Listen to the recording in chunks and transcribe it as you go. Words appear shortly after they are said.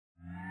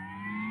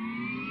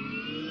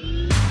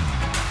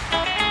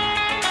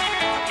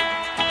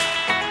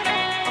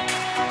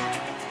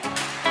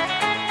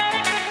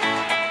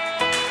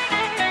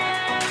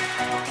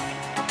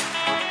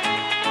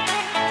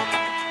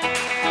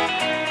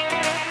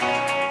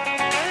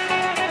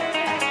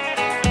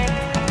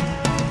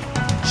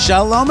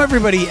Shalom,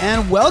 everybody,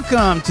 and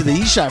welcome to the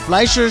Yishai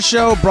Fleisher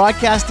Show,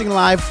 broadcasting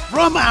live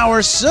from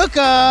our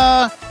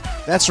Sukkah.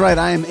 That's right,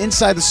 I am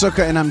inside the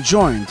Sukkah, and I'm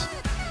joined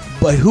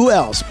by who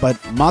else but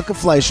Malkah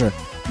Fleisher.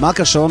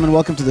 Malkah, shalom, and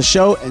welcome to the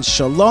show, and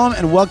shalom,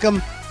 and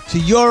welcome to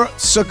your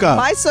Sukkah.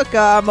 My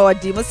Sukkah,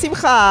 Moadim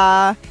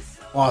L'Simcha.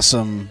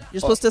 Awesome. You're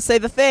supposed to say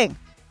the thing.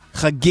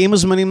 Chagim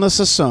Uzmanim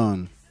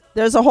L'Sason.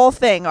 There's a whole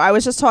thing. I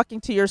was just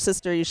talking to your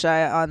sister,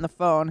 Yishai, on the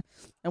phone,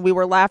 and we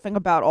were laughing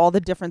about all the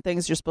different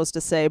things you're supposed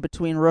to say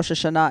between Rosh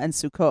Hashanah and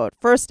Sukkot.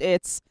 First,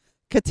 it's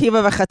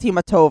Kativa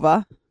v'Chatima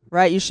Tova,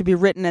 right? You should be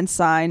written and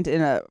signed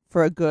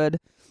for a good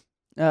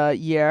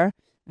year.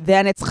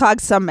 Then it's Chag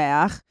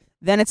Sameach.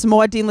 Then it's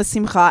Moadim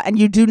L'Simcha, and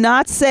you do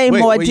not say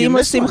Moadim L'Simcha. You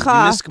missed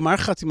Gmar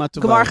Chatima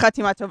Tova. Gmar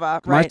Chatima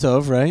Tova, right?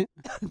 Gmar Tov, right?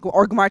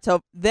 Or Gmar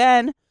Tov.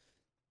 Then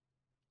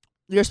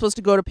you're supposed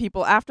to go to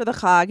people after the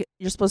Chag.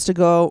 You're supposed to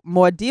go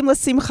Moadim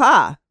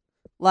L'Simcha.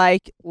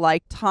 Like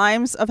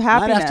times of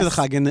happiness. Not after the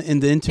Chag, in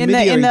the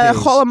intermediary days. In the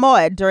Chol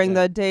HaMoed, during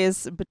the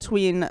days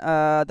between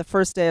the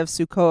first day of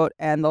Sukkot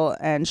and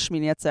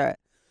Shmini Atzeret.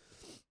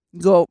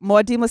 Go,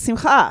 Moadim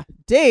L'Simcha,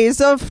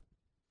 days of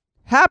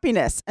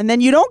happiness. And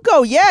then you don't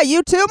go, yeah,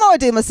 you too,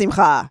 Moadim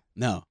L'Simcha.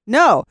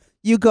 No.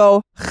 You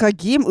go,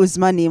 Chagim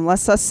Uzmanim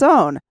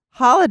L'Sason,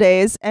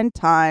 holidays and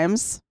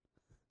times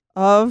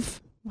of...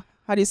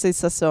 How do you say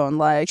sason?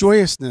 Like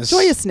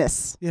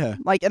joyousness. Yeah.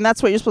 And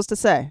that's what you're supposed to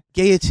say.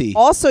 Gaiety.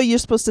 Also, you're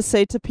supposed to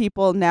say to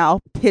people now,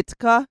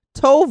 Pitka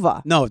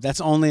Tova. No, that's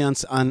only on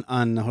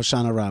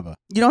Hoshana Rabbah.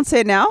 You don't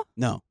say it now?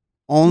 No.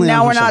 Only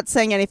now on we're not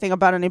saying anything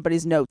about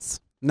anybody's notes.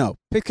 No.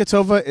 Pitka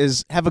Tova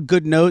is have a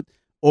good note,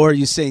 or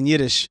you say in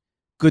Yiddish,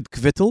 good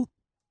kvittel. You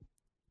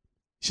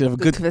should have a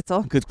good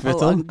kvittel. Good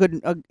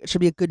kvittel. It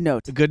should be a good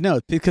note. A good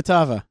note. Pitka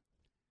Tova.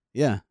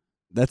 Yeah.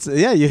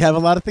 You have a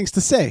lot of things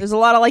to say. There's a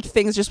lot of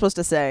things you're supposed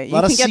to say. A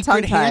lot of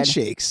secret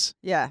handshakes.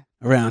 Yeah.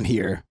 Around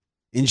here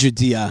in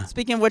Judea.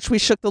 Speaking of which, we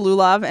shook the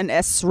lulav and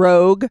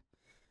esrog,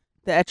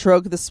 the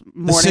etrog this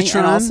morning,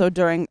 and also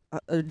during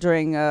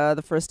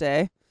the first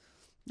day.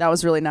 That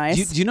was really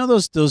nice. Do you know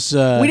those?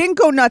 We didn't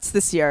go nuts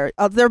this year.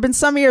 There have been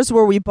some years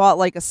where we bought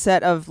a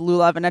set of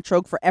lulav and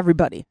etrog for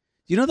everybody.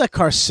 You know that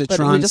car Citroen C4?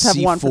 But we just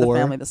have one for the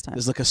family this time.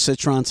 There's a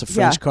Citroen, it's a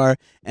French car,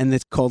 and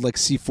it's called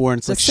C4, and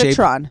it's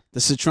Citroen.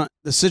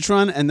 The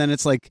Citroen, and then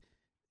it's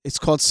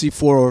called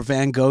C4 or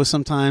Van Gogh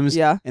sometimes.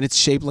 Yeah. And it's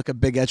shaped like a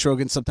big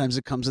etrog, and sometimes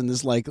it comes in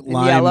this lime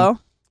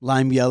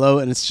yellow,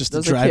 and it's just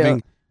those a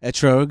driving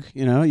etrog.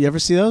 You know, you ever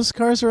see those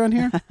cars around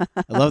here?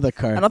 I love that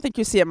car. I don't think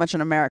you see it much in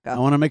America. I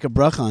want to make a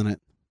brach on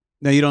it.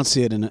 No, you don't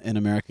see it in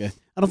America.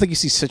 I don't think you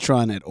see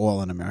Citroen at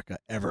all in America,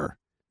 ever.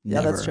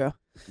 Never. Yeah, that's true.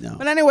 No.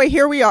 But anyway,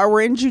 here we are.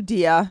 We're in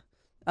Judea.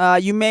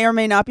 You may or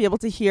may not be able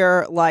to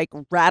hear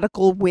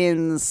radical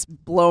winds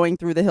blowing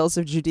through the hills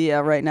of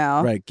Judea right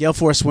now. Right. Gale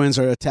force winds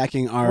are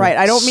attacking our Right.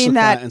 I don't mean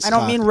that. And I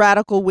don't mean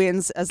radical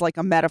winds as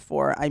a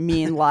metaphor. I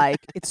mean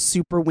it's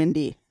super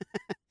windy.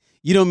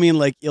 You don't mean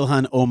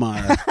Ilhan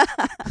Omar.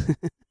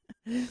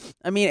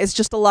 I mean, it's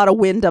just a lot of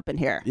wind up in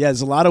here. Yeah,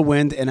 there's a lot of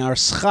wind, and our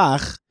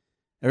schach,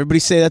 everybody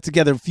say that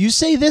together. If you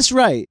say this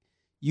right,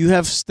 you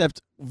have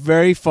stepped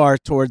very far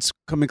towards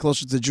coming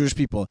closer to the Jewish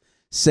people.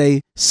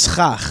 Say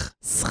schach.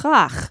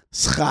 Schach.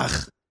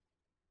 Schach.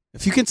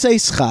 If you can say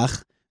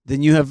schach,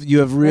 then you have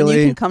really.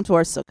 Then you can come to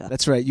our sukkah.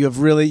 That's right. You have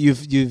really you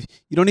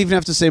don't even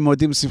have to say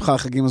modim simcha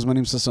chagim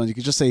uzmanim sason. You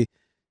can just say,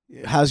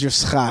 how's your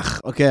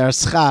schach? Okay, our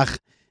schach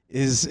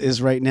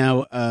is right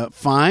now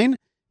fine,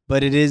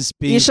 but it is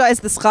being. Yishai is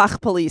the schach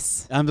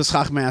police. I'm the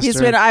schach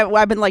master.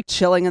 I've been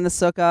chilling in the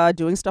sukkah,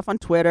 doing stuff on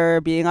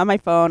Twitter, being on my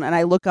phone, and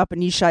I look up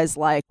and Yishai's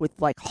with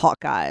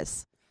hawk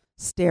eyes,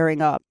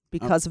 staring up.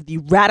 Because of the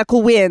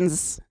radical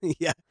winds.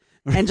 Yeah.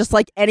 And just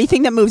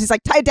anything that moves, he's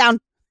tie it down.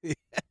 Yeah.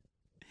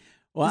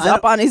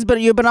 Well,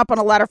 you've been up on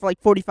a ladder for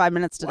 45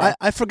 minutes today. Well,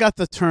 I forgot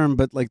the term,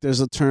 but there's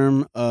a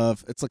term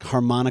of, it's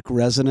harmonic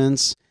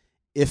resonance.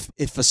 If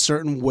a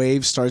certain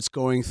wave starts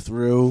going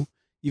through,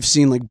 you've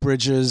seen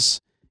bridges,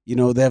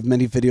 they have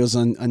many videos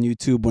on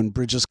YouTube when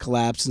bridges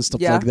collapse and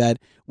stuff like that.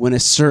 When a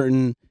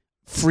certain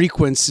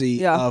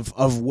frequency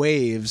of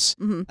waves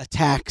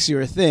attacks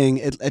your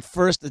thing, at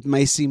first it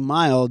may seem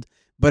mild,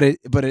 but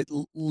it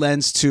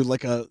lends to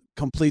a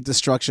complete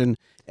destruction.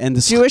 And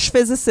the Jewish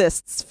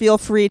physicists, feel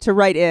free to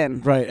write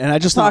in. Right, and I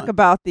just talk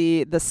about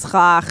the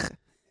schach,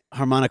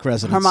 harmonic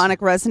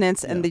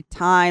resonance, and the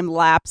time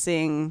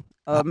lapsing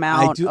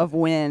amount of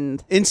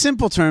wind. In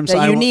simple terms,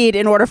 that you need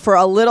in order for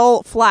a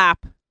little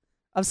flap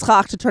of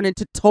schach to turn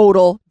into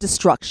total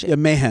destruction. Yeah,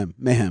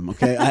 mayhem.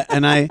 Okay,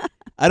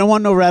 I don't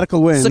want no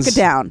radical winds. Suck it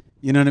down.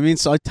 You know what I mean?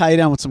 So I tie it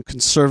down with some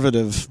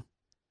conservative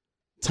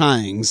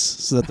tyings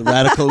so that the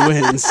radical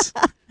winds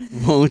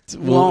won't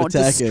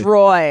attack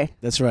destroy.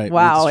 That's right.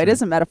 Wow, it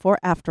is a metaphor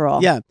after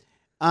all. Yeah.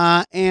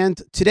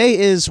 And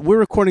today we're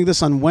recording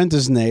this on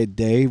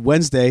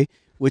Wednesday,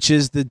 which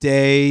is the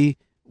day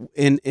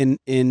in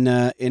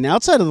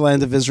outside of the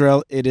land of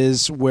Israel. It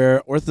is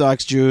where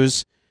Orthodox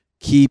Jews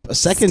keep a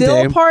second day.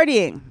 Still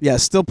partying. Yeah,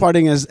 still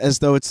partying as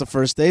though it's the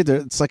first day,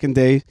 the second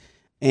day.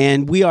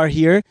 And we are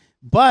here,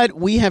 but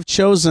we have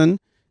chosen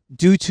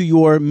due to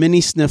your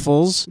mini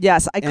sniffles.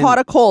 Yes, I caught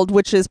a cold,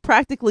 which is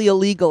practically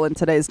illegal in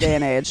today's day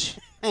and age.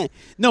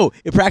 No,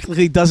 it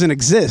practically doesn't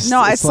exist.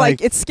 No, it's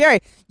like it's scary.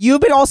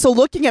 You've been also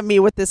looking at me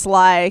with this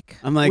I'm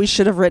like, we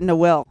should have written a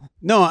will.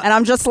 No, and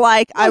I'm just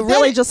like, I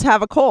really just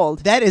have a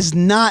cold. That is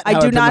not. I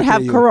do not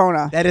have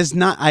corona. That is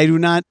not. I do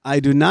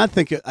not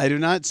think it. I do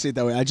not see it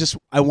that way.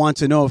 I want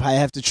to know if I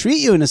have to treat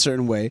you in a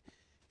certain way,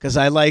 because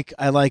I like.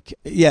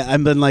 Yeah,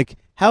 I've been like,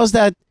 how's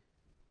that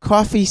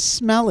coffee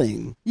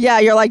smelling? Yeah,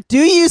 you're like, do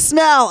you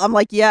smell? I'm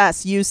like,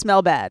 yes, you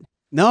smell bad.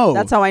 No,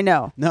 that's how I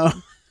know. No.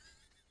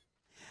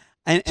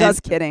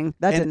 Just kidding.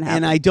 That didn't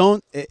happen. And I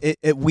don't.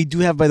 We do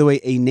have, by the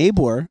way, a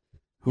neighbor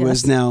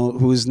whose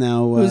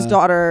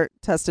daughter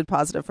tested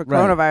positive for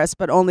coronavirus,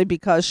 but only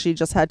because she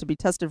just had to be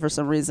tested for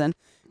some reason,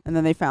 and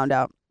then they found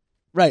out.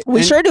 Right.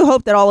 We sure do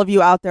hope that all of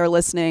you out there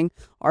listening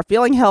are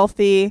feeling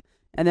healthy,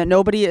 and that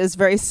nobody is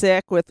very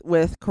sick with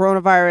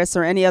coronavirus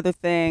or any other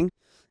thing.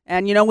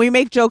 And we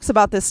make jokes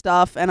about this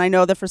stuff, and I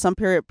know that for some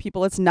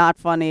people it's not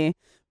funny,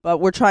 but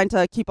we're trying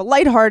to keep a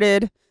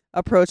lighthearted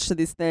approach to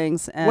these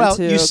things and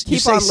you keep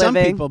say on some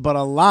living. people, but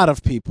a lot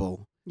of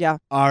people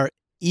are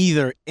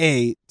either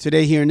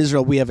today here in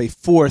Israel we have a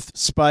fourth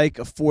spike,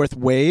 a fourth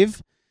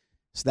wave.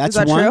 So that's Is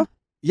that one. True?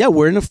 Yeah,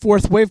 we're in a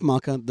fourth wave,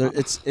 Malkah.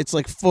 It's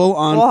like full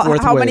on fourth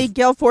wave. How many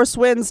gale force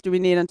winds do we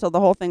need until the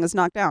whole thing is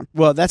knocked down?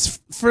 Well, that's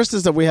first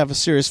is that we have a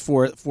serious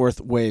fourth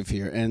wave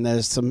here, and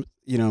there's some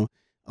a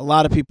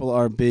lot of people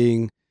are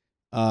being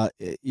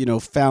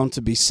found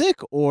to be sick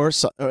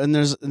and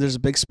there's a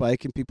big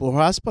spike in people who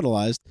are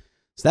hospitalized.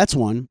 So that's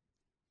one.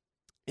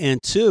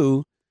 And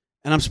two,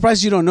 and I'm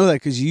surprised you don't know that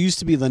because you used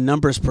to be the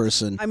numbers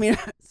person. I mean,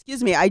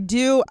 excuse me, I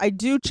do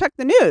check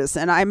the news,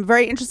 and I'm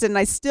very interested, and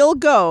I still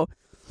go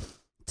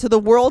to the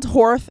World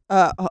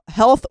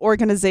Health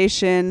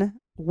Organization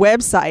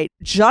website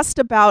just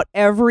about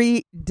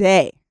every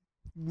day,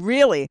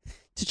 really,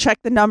 to check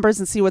the numbers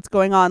and see what's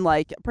going on,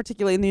 like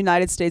particularly in the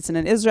United States and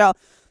in Israel.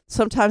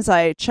 Sometimes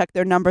I check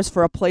their numbers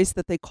for a place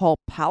that they call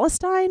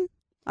Palestine.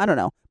 I don't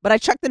know, but I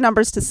check the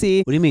numbers to see.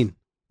 What do you mean?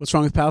 What's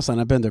wrong with Palestine?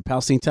 I've been there.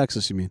 Palestine,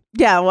 Texas, you mean?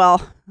 Yeah,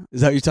 well.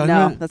 Is that what you're talking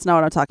about? No, that's not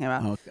what I'm talking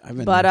about. Oh, I've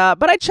been but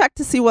I check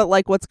to see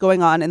what's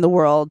going on in the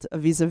world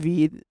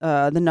vis-a-vis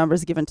the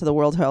numbers given to the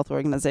World Health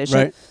Organization.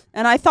 Right.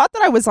 And I thought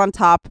that I was on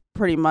top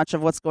pretty much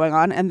of what's going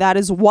on, and that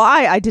is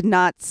why I did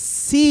not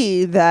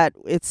see that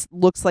it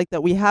looks like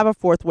that we have a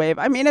fourth wave.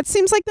 I mean, it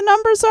seems like the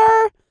numbers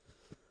are,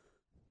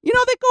 they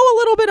go a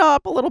little bit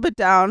up, a little bit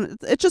down.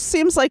 It just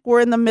seems like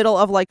we're in the middle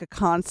of like a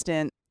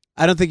constant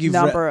I don't think you've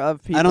number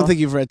of people. I don't think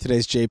you've read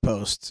today's J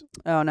Post.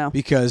 Oh no,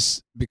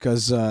 because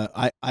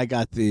I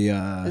got the.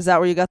 Is that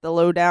where you got the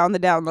the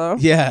down low?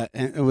 Yeah,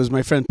 and it was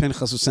my friend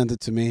Pinchas who sent it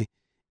to me,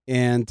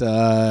 and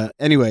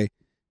anyway,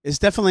 it's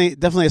definitely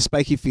a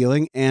spiky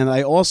feeling. And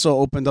I also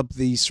opened up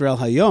the Israel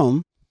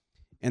Hayom,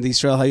 and the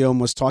Israel Hayom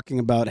was talking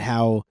about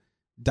how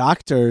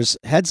doctors,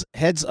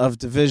 heads of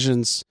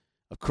divisions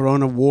of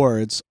corona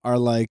wards are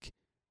like,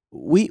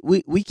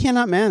 we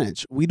cannot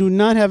manage. We do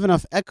not have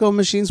enough echo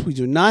machines. We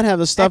do not have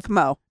the stuff.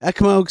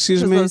 ECMO,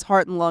 excuse me. Those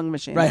heart and lung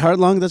machines. Right, heart,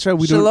 lung, that's right.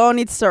 We don't. Shalom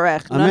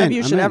nitzarech. None of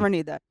you should ever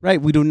need that.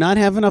 Right, we do not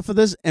have enough of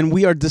this, and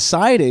we are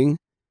deciding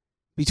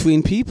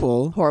between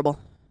people. Horrible.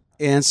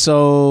 And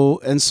so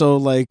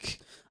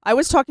like. I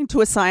was talking to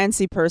a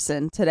sciencey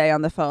person today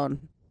on the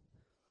phone,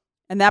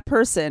 and that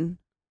person,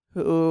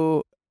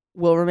 who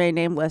will remain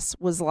nameless,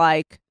 was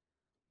like,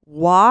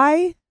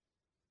 why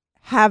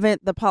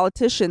haven't the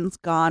politicians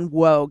gone,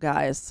 whoa,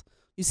 guys,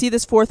 you see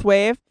this fourth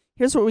wave?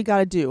 Here's what we got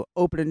to do.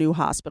 Open a new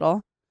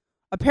hospital.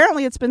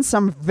 Apparently, it's been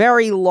some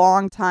very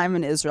long time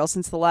in Israel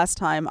since the last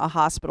time a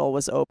hospital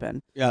was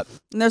open. Yeah.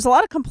 And there's a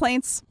lot of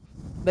complaints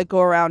that go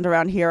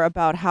around here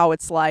about how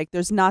it's like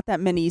there's not that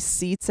many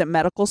seats at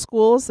medical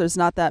schools. There's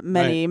not that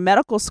many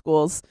medical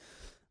schools.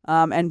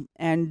 And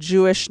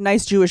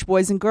nice Jewish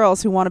boys and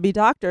girls who want to be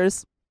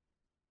doctors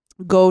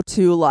go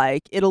to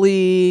like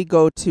Italy,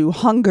 go to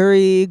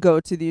Hungary,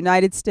 go to the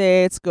United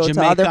States, go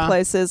Jamaica. to other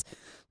places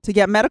to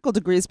get medical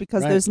degrees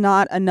because there's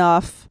not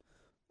enough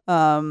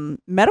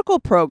medical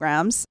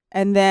programs.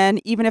 And then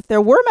even if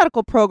there were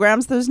medical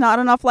programs, there's not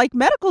enough like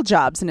medical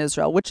jobs in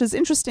Israel, which is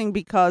interesting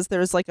because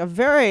there's like a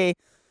very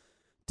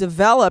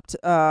developed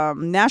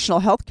national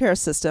healthcare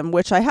system,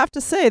 which I have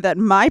to say that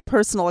my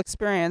personal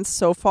experience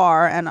so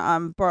far, and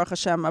I'm Baruch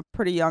Hashem a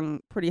pretty young,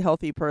 pretty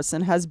healthy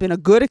person, has been a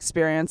good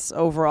experience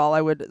overall.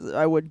 I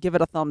would give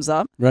it a thumbs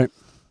up. Right.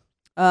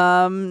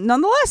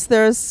 Nonetheless,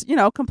 there's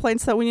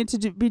complaints that we need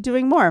to be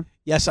doing more.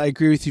 Yes, I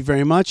agree with you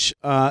very much.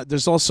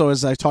 There's also,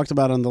 as I talked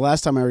about on the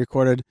last time I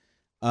recorded,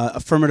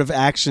 affirmative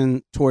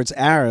action towards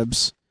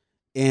Arabs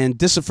and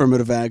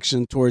disaffirmative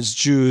action towards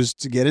Jews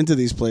to get into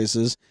these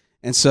places.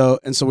 And so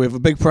we have a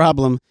big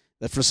problem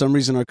that for some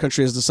reason our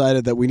country has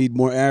decided that we need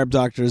more Arab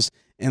doctors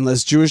and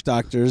less Jewish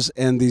doctors,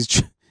 and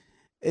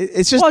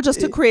it's just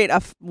to create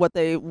what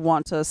they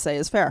want to say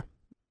is fair.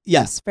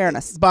 Yes,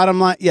 fairness. Bottom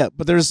line, yeah.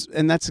 But that's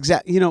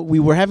exactly. We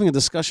were having a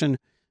discussion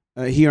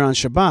here on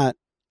Shabbat,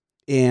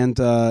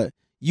 and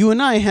you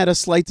and I had a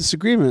slight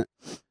disagreement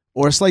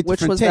or a slight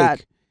different take. Which was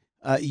that?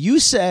 You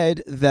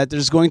said that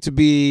there's going to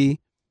be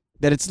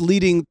that it's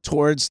leading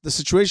towards the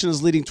situation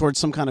is leading towards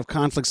some kind of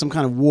conflict, some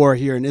kind of war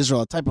here in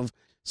Israel, a type of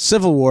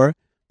civil war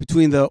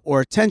between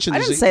or tension. I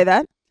didn't say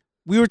that.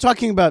 We were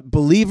talking about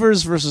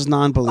believers versus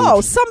non-believers. Oh,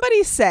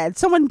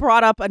 someone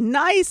brought up a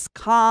nice,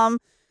 calm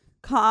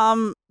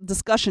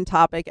discussion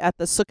topic at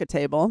the Sukkah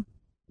table,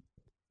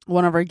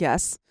 one of our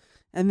guests,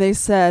 and they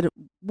said,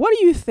 what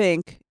do you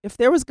think if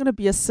there was going to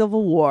be a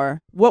civil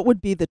war, what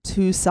would be the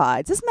two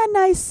sides? Isn't that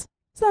nice?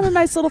 Isn't that a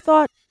nice little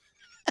thought?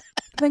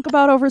 Think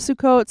about over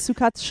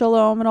Sukkot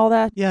Shalom and all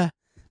that. Yeah.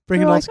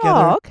 Bring They're it all like,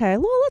 together. oh, okay.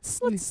 Well,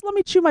 let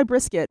me chew my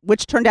brisket,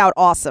 which turned out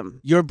awesome.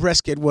 Your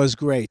brisket was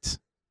great.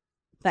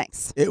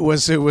 Thanks. It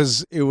was.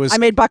 I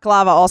made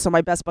baklava, also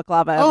my best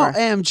baklava ever.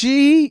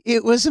 OMG,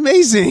 it was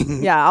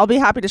amazing. Yeah, I'll be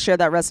happy to share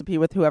that recipe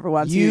with whoever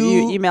wants.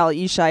 You email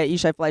Yishai at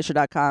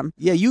YishaiFleisher.com.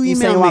 Yeah, you say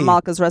email you want me.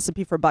 Malkah's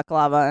recipe for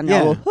baklava, and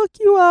I will hook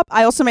you up.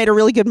 I also made a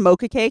really good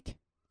mocha cake.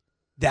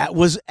 That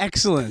was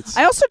excellent.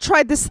 I also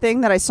tried this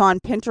thing that I saw on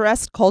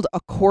Pinterest called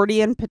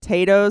accordion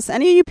potatoes.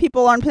 Any of you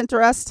people on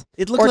Pinterest?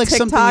 It looked like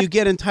TikTok? something you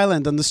get in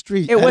Thailand on the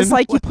street. It was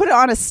like you put it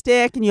on a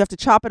stick and you have to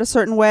chop it a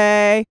certain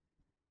way.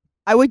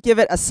 I would give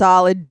it a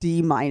solid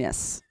D-.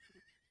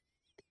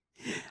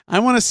 I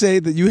want to say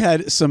that you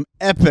had some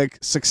epic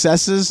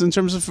successes in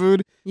terms of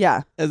food.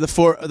 Yeah.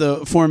 The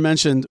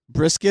aforementioned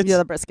brisket. Yeah,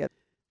 the brisket.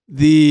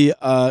 The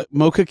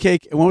mocha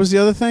cake. And what was the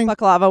other thing?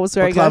 Baklava was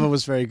very good. Baklava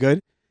was very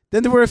good.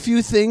 Then there were a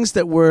few things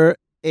that were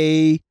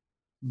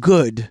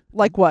good.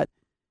 Like what?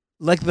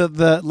 Like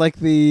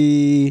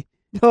the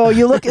Oh,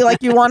 you look like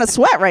you want to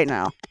sweat right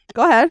now.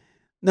 Go ahead.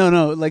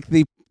 No, like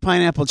the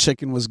pineapple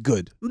chicken was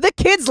good. The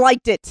kids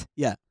liked it.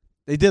 Yeah.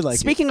 They did like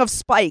Speaking of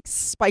spike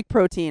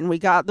protein, we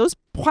got those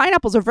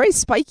pineapples are very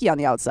spiky on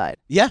the outside.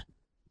 Yeah.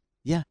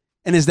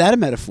 And is that a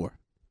metaphor?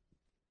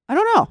 I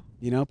don't know.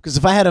 You know, because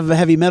if I had a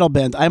heavy metal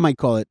band, I might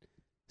call it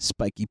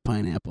spiky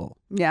pineapple.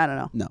 Yeah, I don't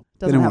know. No,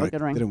 Doesn't didn't have work. a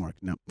good ring. Didn't work.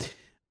 No.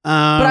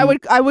 But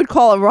I would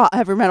call a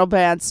heavy metal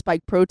band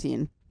spike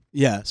protein.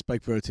 Yeah,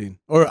 spike protein,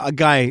 or a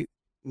guy,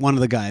 one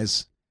of the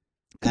guys.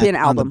 Could be an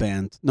on album. the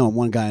band. No,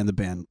 one guy in the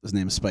band. His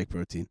name is Spike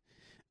Protein.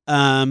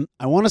 I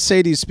want to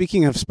say to you,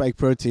 speaking of spike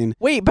protein.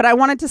 Wait, but I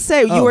wanted to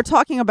say you were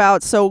talking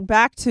about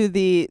back to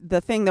the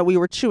thing that we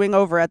were chewing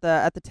over at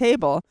the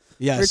table.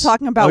 Yes. We were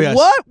talking about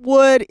what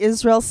would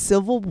Israel's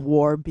civil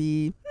war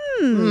be?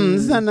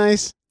 Isn't that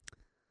nice?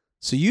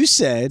 So you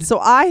said. So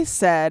I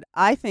said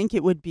I think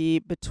it would be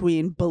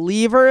between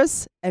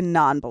believers and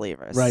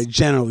non-believers. Right.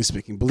 Generally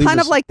speaking, believers. Kind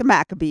of like the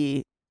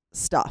Maccabee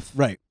stuff.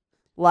 Right.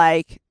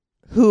 Like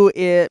who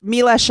is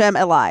Mila Shem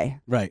Eli.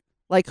 Right.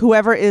 Like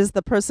whoever is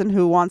the person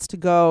who wants to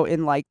go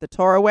in like the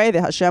Torah way, the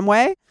Hashem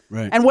way,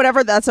 right, and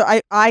whatever that's.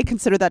 I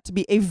consider that to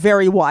be a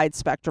very wide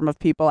spectrum of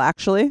people,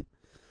 actually.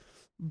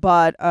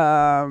 But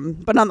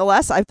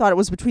nonetheless, I thought it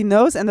was between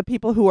those and the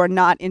people who are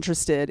not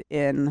interested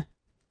in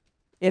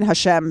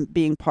Hashem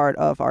being part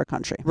of our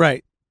country.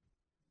 Right.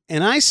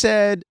 And I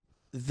said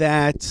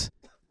that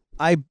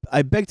I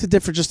beg to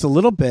differ just a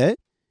little bit,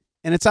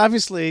 and it's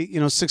obviously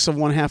 6 of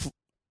one, half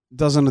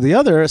dozen of the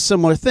other, a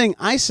similar thing.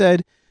 I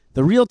said.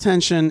 The real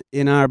tension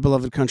in our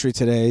beloved country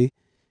today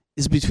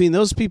is between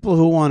those people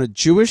who want a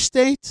Jewish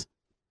state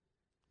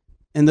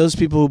and those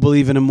people who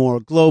believe in a more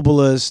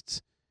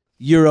globalist,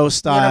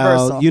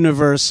 Euro-style,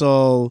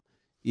 universal,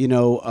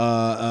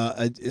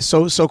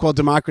 so-called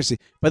democracy.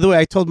 By the way,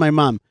 I told my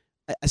mom,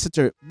 I said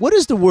to her, what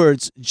does the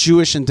words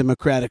Jewish and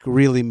democratic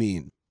really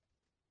mean?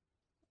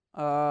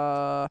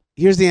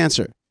 Here's the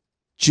answer.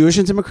 Jewish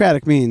and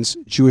democratic means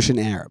Jewish and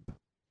Arab.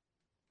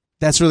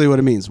 That's really what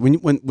it means.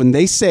 When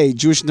they say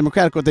Jewish and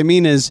democratic, what they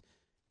mean is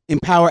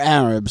empower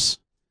Arabs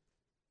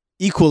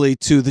equally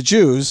to the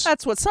Jews.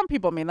 That's what some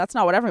people mean. That's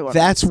not what everyone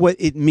That's what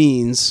it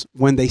means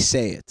when they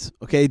say it.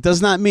 Okay? It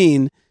does not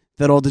mean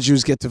that all the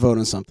Jews get to vote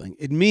on something.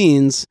 It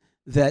means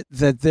that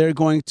they're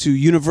going to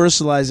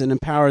universalize and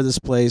empower this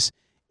place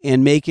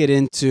and make it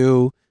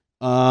into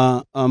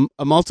a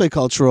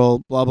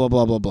multicultural blah, blah,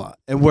 blah, blah, blah.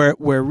 And where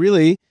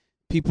really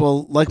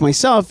people like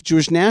myself,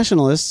 Jewish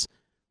nationalists,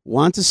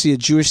 want to see a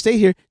Jewish state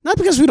here, not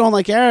because we don't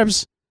like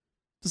Arabs.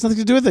 There's nothing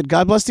to do with it.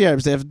 God bless the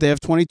Arabs. They have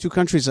 22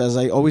 countries, as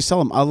I always tell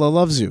them. Allah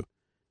loves you,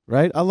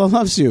 right? Allah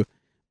loves you.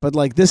 But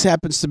like this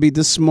happens to be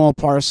this small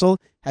parcel,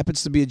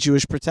 happens to be a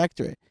Jewish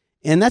protectorate.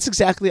 And that's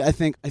exactly, I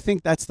think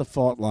that's the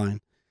fault line.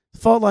 The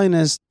fault line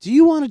is, do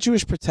you want a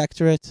Jewish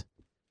protectorate?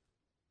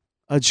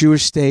 A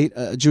Jewish state,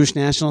 a Jewish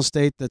national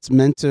state that's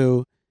meant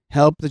to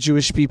help the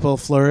Jewish people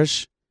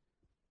flourish?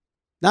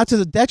 Not to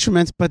the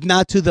detriment, but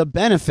not to the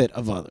benefit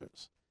of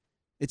others.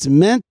 It's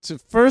meant to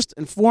first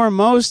and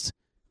foremost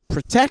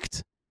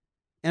protect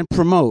and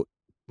promote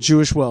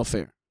Jewish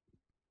welfare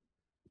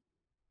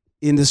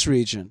in this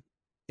region.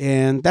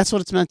 And that's what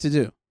it's meant to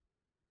do.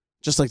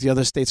 Just like the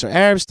other states are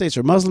Arab states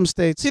or Muslim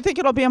states. So you think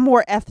it'll be a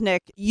more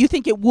ethnic, you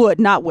think it would,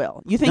 not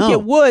will. You think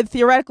it would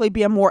theoretically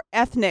be a more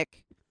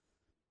ethnic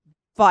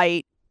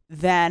fight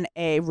than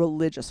a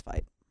religious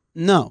fight?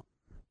 No.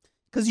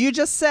 Because you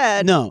just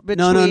said No.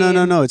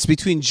 It's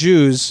between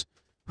Jews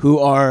who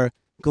are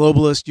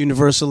globalists,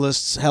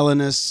 universalists,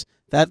 Hellenists,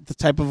 That the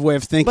type of way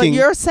of thinking. But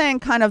you're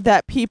saying kind of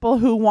that people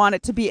who want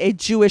it to be a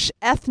Jewish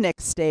ethnic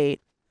state,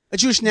 a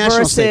Jewish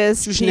national state,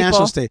 versus Jewish people-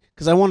 national state.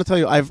 Because I want to tell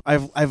you,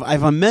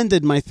 I've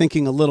amended my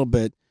thinking a little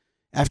bit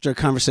after a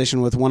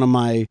conversation with one of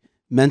my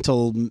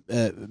mental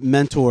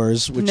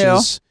mentors, which No.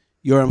 is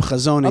Yoram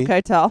Chazoni.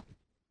 Okay, tell.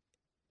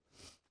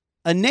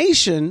 A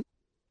nation,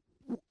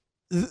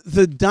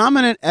 the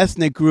dominant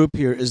ethnic group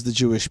here is the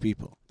Jewish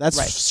people. That's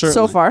Right. certainly.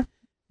 So far.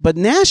 But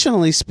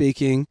nationally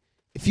speaking,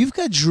 if you've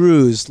got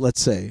Druze,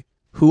 let's say,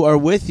 who are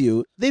with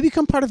you, they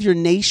become part of your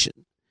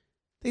nation.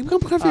 They become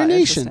part of your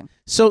nation.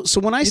 Interesting. So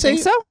when I You say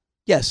think so?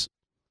 yes,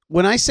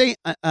 when I say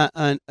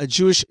a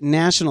Jewish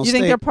national You state,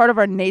 think they're part of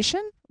our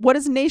nation? What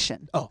is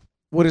nation?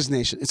 what is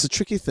nation? It's a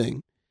tricky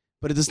thing,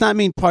 but it does not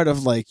mean part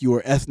of like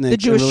your ethnic The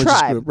Jewish and religious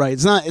tribe. group, right?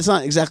 It's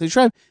not exactly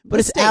tribe, but The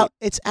it's state.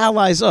 it's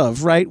allies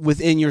of, right,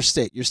 within your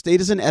state. Your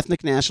state is an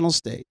ethnic national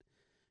state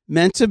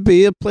meant to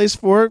be a place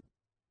for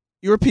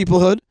your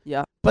peoplehood.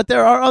 Yeah. But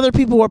there are other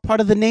people who are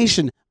part of the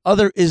nation,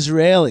 other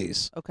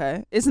Israelis.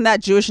 Okay. Isn't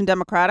that Jewish and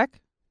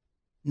democratic?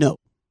 No.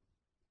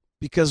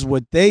 Because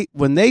when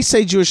they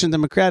say Jewish and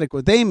democratic,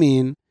 what they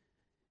mean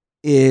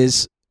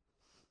is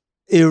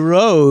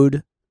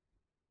erode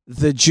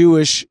the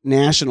Jewish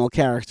national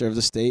character of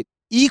the state,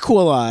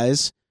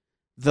 equalize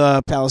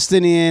the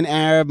Palestinian,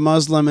 Arab,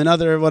 Muslim, and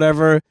other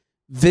whatever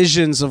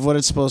visions of what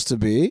it's supposed to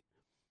be,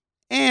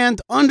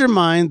 and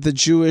undermine the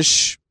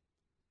Jewish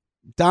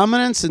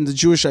dominance and the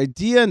Jewish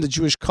idea and the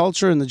Jewish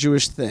culture and the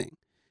Jewish thing.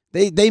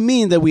 They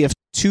mean that we have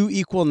two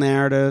equal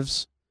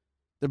narratives.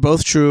 They're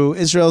both true.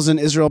 Israel's in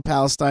Israel,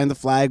 Palestine. The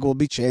flag will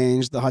be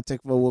changed. The Hatikva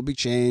will be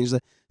changed. No,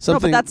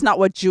 Something. but that's not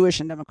what Jewish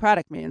and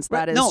democratic means.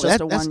 Right. That is No, just a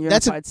that's- one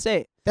that's a- unified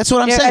state. That's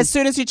what I'm Yeah, saying. as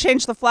soon as you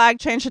change the flag,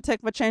 change the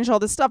tikva, change all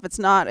this stuff, it's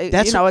not, it's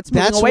That's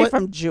moving away what-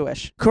 from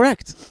Jewish.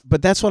 Correct.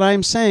 But that's what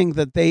I'm saying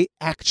that they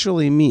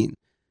actually mean.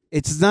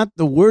 It's not,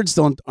 the words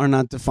are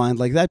not defined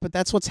like that, but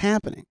that's what's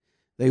happening.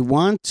 They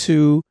want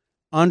to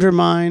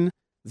undermine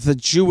the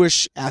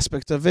Jewish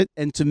aspect of it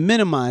and to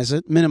minimize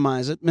it,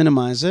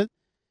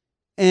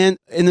 and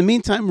in the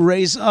meantime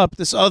raise up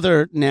this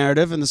other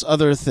narrative and this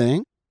other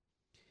thing.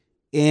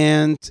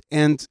 And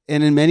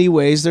in many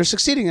ways they're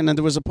succeeding. And then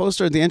there was a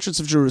poster at the entrance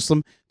of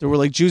Jerusalem. There were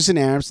like Jews and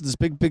Arabs, this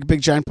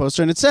big giant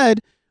poster, and it said,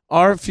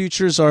 "Our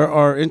futures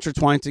are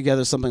intertwined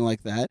together," something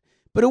like that.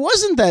 But it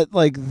wasn't that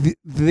like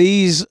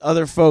these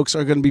other folks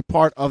are going to be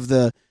part of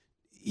the,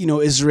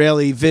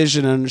 Israeli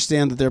vision and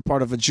understand that they're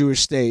part of a Jewish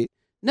state.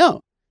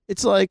 No,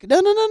 it's like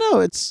no.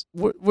 It's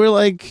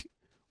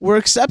we're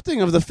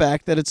accepting of the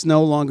fact that it's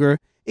no longer.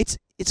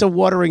 It's a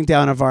watering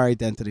down of our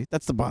identity.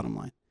 That's the bottom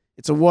line.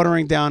 It's a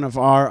watering down of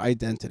our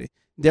identity.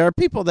 There are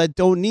people that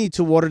don't need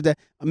to water down.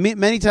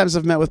 Many times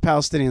I've met with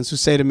Palestinians who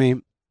say to me,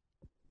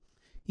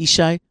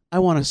 "Yishai, I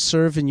want to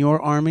serve in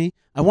your army.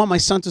 I want my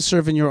son to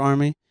serve in your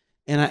army,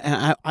 and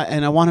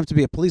I want him to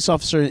be a police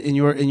officer in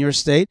your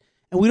state.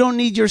 And we don't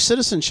need your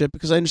citizenship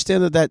because I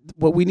understand that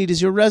what we need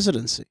is your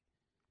residency."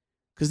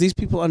 Because these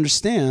people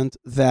understand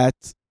that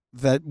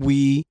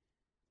we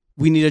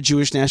need a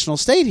Jewish national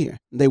state here.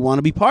 They want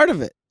to be part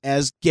of it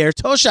as Ger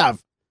Toshav,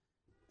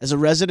 as a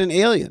resident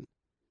alien,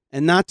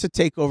 and not to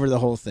take over the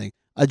whole thing.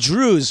 A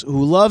Druze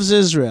who loves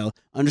Israel,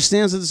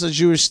 understands that this is a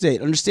Jewish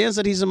state, understands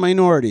that he's a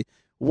minority,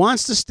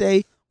 wants to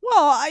stay.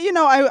 Well,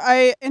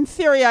 I in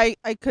theory, I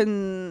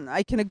can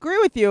agree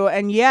with you,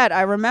 and yet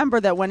I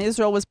remember that when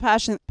Israel was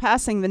passing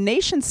the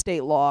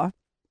nation-state law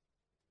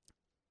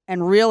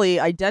and really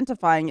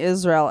identifying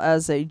Israel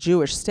as a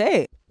Jewish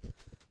state,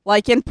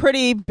 like in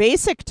pretty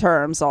basic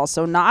terms,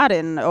 also not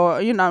in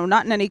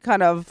any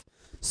kind of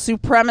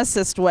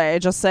supremacist way,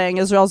 just saying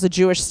Israel's a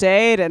Jewish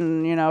state,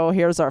 and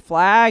here's our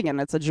flag,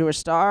 and it's a Jewish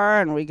star,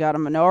 and we got a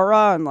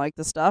menorah, and like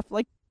the stuff,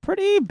 like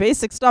pretty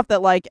basic stuff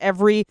that like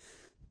every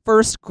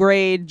first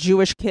grade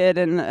Jewish kid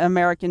in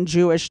American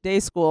Jewish day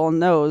school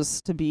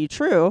knows to be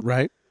true.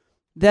 Right.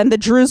 Then the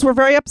Druze were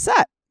very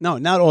upset. No,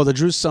 not all the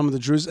Druze, some of the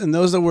Druze, and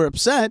those that were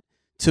upset,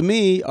 to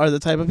me, are the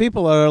type of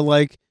people that are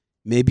like,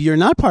 maybe you're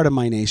not part of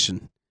my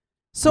nation.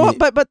 So,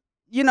 but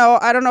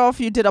I don't know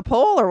if you did a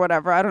poll or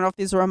whatever. I don't know if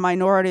these were a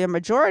minority or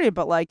majority,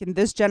 but like in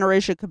this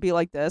generation it could be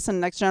like this, and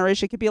next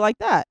generation it could be like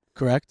that.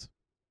 Correct.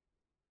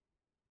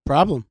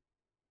 Problem.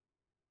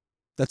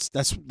 That's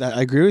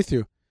I agree with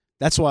you.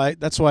 That's why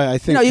I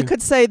think you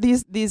could say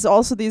these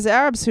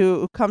Arabs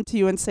who come to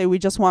you and say we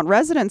just want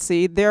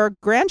residency, their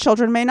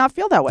grandchildren may not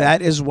feel that way.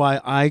 That is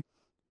why I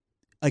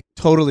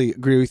totally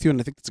agree with you, and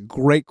I think it's a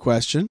great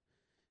question.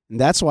 And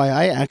that's why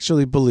I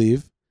actually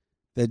believe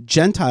that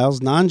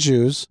Gentiles,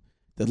 non-Jews,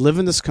 that live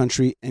in this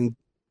country and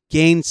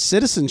gain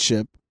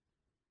citizenship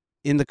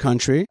in the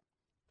country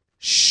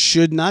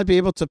should not be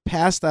able to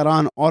pass that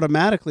on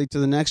automatically to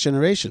the next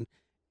generation.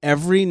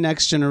 Every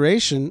next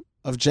generation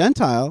of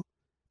Gentile,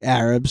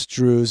 Arabs,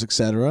 Druze,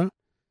 etc.,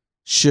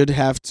 should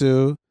have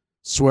to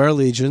swear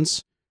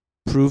allegiance,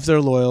 prove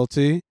their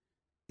loyalty,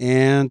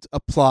 and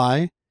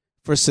apply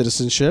for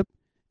citizenship.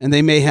 And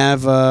they may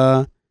have,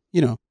 a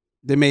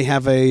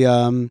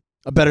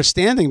better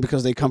standing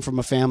because they come from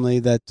a family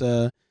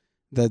that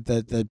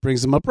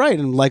brings them up right,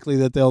 and likely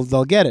that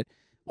they'll get it.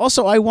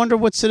 Also, I wonder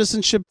what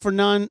citizenship for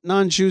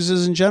non-Jews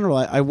is in general.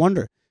 I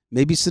wonder.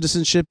 Maybe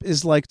citizenship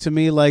is to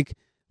me like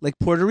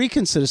Puerto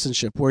Rican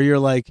citizenship, where you're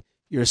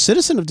a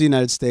citizen of the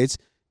United States,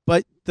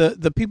 but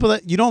the people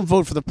that you don't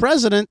vote for the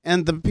president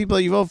and the people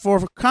that you vote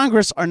for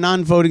Congress are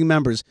non-voting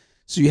members.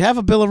 So you have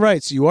a Bill of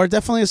Rights. You are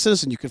definitely a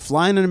citizen. You could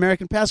fly in an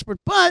American passport,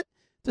 but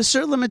there's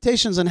certain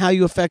limitations on how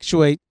you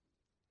effectuate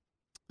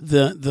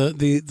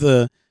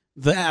the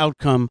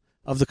outcome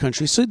of the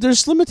country. So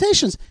there's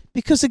limitations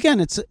because again,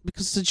 it's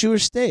a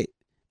Jewish state,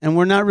 and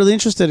we're not really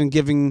interested in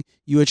giving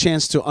you a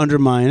chance to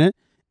undermine it.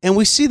 And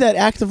we see that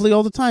actively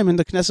all the time in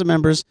the Knesset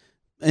members,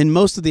 and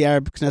most of the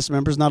Arab Knesset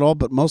members, not all,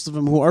 but most of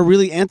them, who are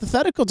really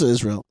antithetical to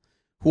Israel,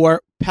 who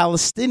are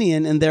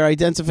Palestinian in their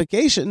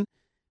identification,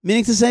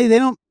 meaning to say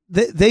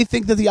they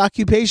think that the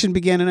occupation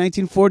began in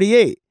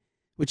 1948,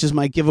 which is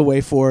my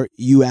giveaway for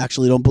you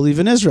actually don't believe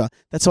in Israel.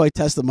 That's how I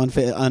test them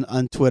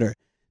on Twitter.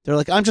 They're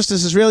like, I'm just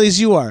as Israeli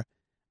as you are.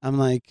 I'm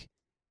like,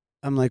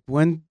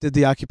 when did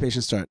the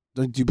occupation start?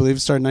 Do you believe it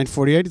started in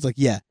 1948? He's like,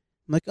 yeah.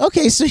 I'm like,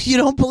 okay, so you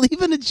don't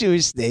believe in a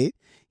Jewish state.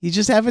 You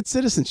just have its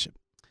citizenship.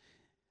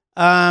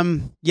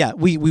 Yeah,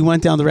 we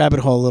went down the rabbit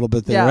hole a little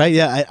bit there, right?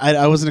 Yeah,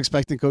 I wasn't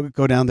expecting to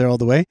go down there all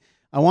the way.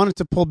 I wanted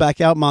to pull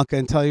back out, Malkah,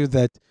 and tell you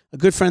that a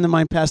good friend of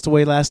mine passed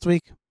away last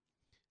week.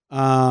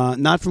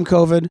 Not from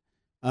COVID,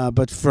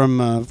 but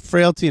from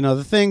frailty and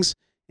other things.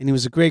 And he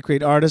was a great,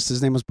 great artist.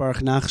 His name was Baruch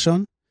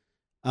Nachshon.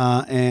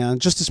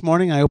 And just this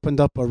morning, I opened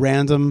up a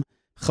random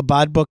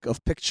Chabad book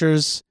of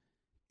pictures,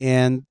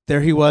 and there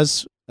he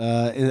was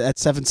at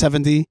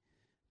 770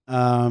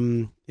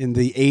 in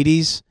the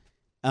 80s.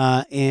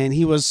 And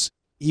he was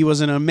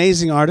an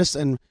amazing artist,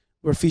 and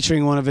we're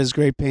featuring one of his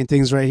great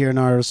paintings right here in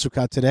our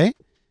Sukkah today.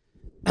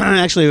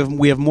 Actually,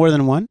 we have more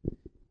than one.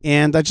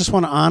 And I just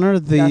want to honor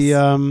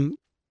the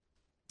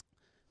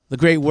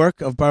great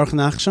work of Baruch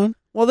Nachshon.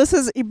 Well, this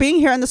is being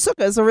here in the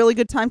Sukkah is a really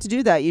good time to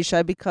do that,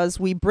 Yishai, because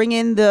we bring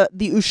in the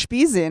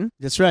Ushpizin.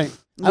 That's right.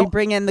 We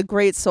bring in the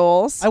great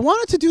souls. I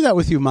wanted to do that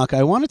with you, Malkah.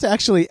 I wanted to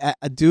actually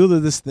do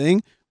this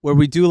thing where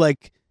we do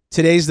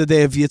today's the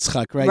day of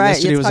Yitzchak, right?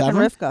 Yesterday Yitzchak was and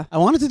Avram. Rivka. I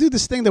wanted to do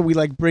this thing that we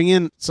bring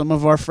in some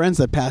of our friends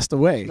that passed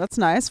away. That's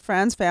nice,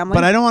 friends, family.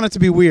 But I don't want it to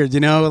be weird, I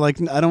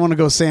don't want to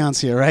go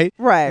seance here, right?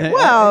 Right.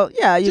 Well,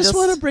 yeah, you just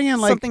want to bring in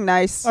something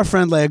nice. Our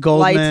friend Leah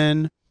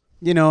Goldman,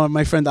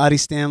 my friend Adi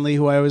Stanley,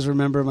 who I always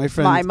remember. My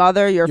friend, my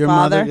mother, your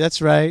father. Mother,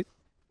 that's right.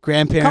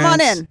 Grandparents. Come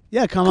on in.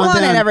 Yeah, come on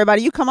down. in,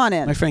 everybody. You come on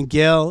in. My friend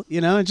Gil,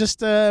 just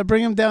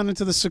bring him down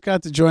into the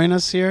Sukkah to join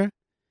us here,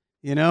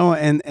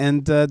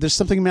 and there's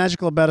something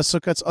magical about a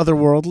Sukkah. It's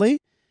otherworldly,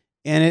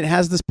 and it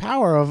has this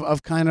power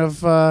of kind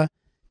of, at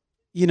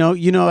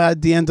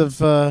the end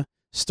of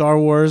Star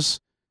Wars,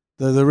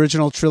 the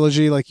original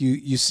trilogy,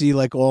 you see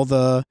all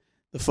the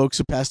folks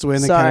who passed away,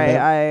 and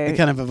they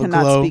kind of have a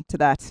cannot glow. Speak to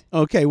that.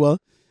 Okay, well,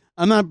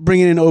 I'm not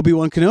bringing in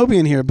Obi-Wan Kenobi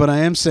in here, but I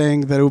am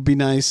saying that it would be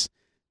nice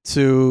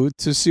to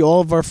see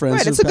all of our friends.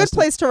 Right, it's a good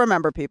place to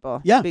remember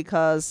people. Yeah,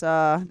 because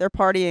they're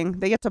partying.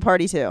 They get to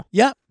party too.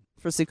 Yeah,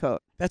 for Sukkot.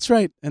 That's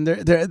right, and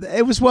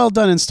it was well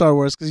done in Star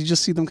Wars because you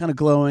just see them kind of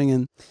glowing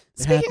and.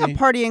 Speaking happy. Of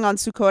partying on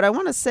Sukkot, I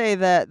want to say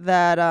that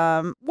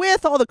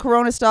with all the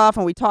Corona stuff,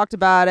 and we talked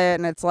about it,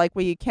 and it's like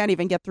we can't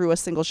even get through a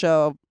single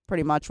show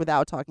pretty much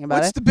without talking about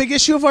it. What's the big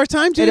issue of our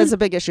time, dude? It is a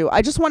big issue.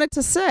 I just wanted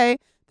to say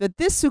that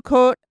this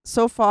Sukkot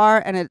so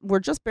far, and we're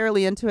just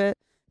barely into it,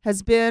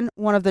 has been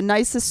one of the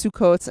nicest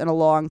Sukkots in a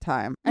long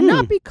time. And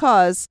not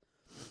because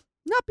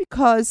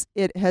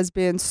it has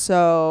been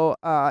so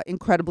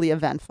incredibly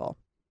eventful,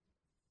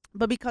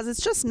 but because it's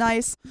just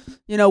nice.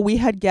 We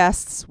had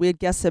guests. We had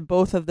guests at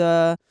both of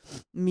the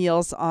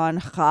meals on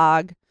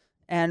Chag,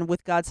 and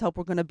with God's help,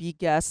 we're going to be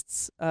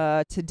guests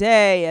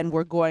today, and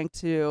we're going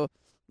to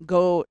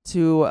go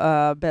to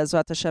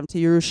Be'ezrat Hashem to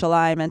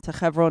Yerushalayim and to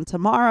Hebron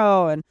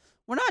tomorrow, and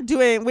we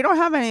don't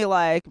have any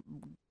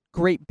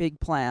great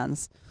big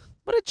plans.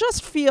 But it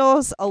just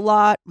feels a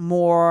lot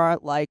more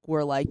like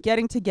we're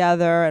getting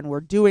together and we're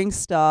doing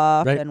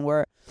stuff, right. And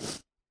we're,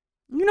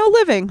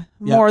 living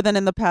more than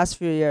in the past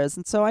few years.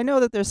 And so I know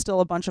that there's still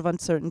a bunch of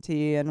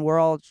uncertainty, and we're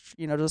all,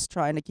 just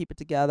trying to keep it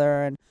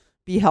together and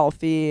be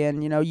healthy.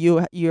 And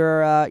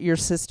your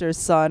sister's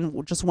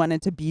son just went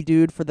into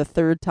B-Dude for the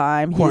third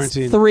time.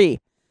 Quarantine. He's three.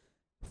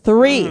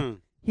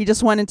 He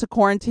just went into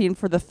quarantine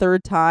for the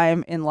third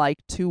time in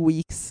 2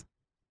 weeks.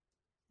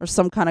 Or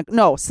some kind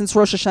of since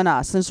Rosh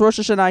Hashanah. Since Rosh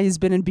Hashanah, he's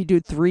been in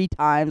Bidud 3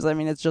 times. I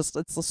mean, it's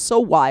so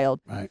wild.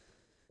 Right.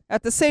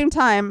 At the same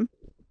time,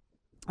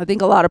 I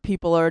think a lot of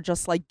people are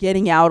just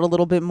getting out a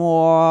little bit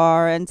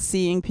more and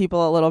seeing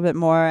people a little bit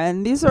more.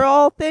 And these are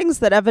all things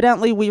that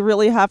evidently we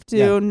really have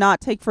to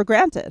not take for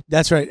granted.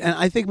 That's right. And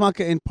I think,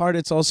 Malkah, in part,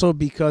 it's also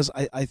because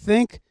I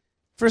think,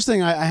 first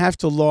thing, I have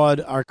to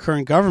laud our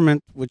current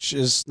government, which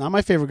is not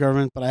my favorite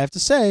government, but I have to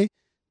say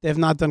they have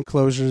not done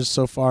closures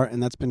so far,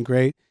 and that's been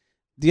great.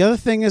 The other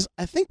thing is,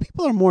 I think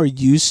people are more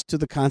used to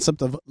the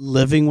concept of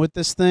living with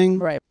this thing.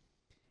 Right.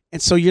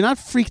 And so you're not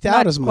freaked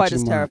out as much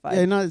anymore. Not quite as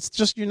terrified. Yeah, it's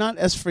just you're not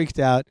as freaked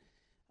out.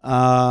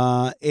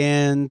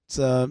 And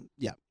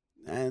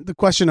the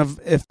question of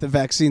if the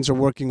vaccines are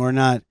working or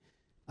not,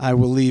 I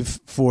will leave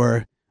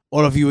for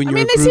all of you in I your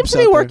mean, they seem groups to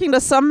be out there. working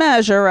to some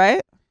measure,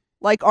 right?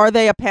 Like, are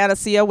they a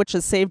panacea which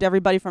has saved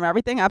everybody from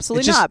everything?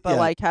 Absolutely just- not. But yeah.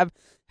 like, have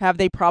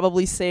they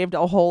probably saved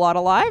a whole lot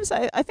of lives?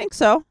 I think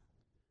so.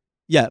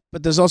 Yeah,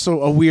 but there's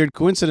also a weird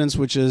coincidence,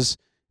 which is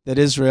that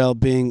Israel,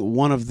 being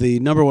one of the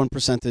number one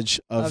percentage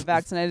of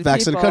Vaccinated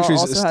vaccinated people countries,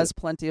 also has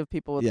plenty of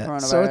people with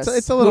coronavirus so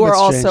it's a little who bit are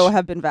also strange.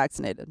 have been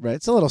vaccinated. Right,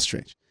 it's a little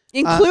strange.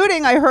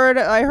 Including, I heard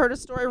a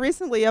story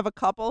recently of a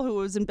couple who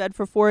was in bed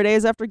for 4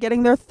 days after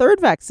getting their third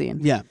vaccine.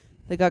 Yeah.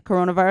 They got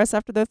coronavirus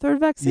after their third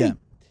vaccine. Yeah.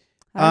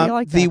 How do you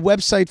like the that?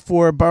 website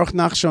for Baruch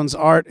Nachshon's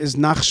art is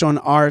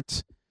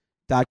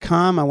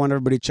nachshonart.com. I want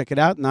everybody to check it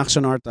out.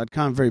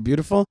 nachshonart.com, very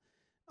beautiful.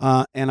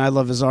 And I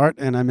love his art,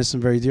 and I miss him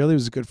very dearly. He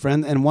was a good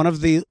friend. And one of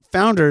the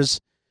founders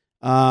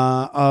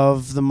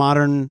of the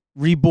modern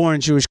reborn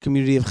Jewish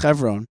community of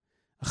Hebron,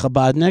 a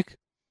Chabadnik,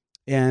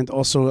 and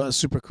also a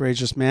super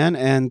courageous man.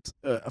 And,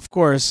 of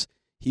course,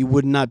 he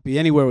would not be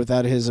anywhere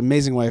without his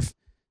amazing wife,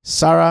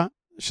 Sarah.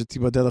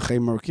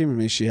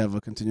 May she have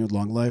a continued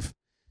long life.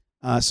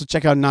 So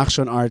check out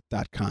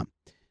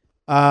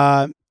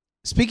nachshonart.com.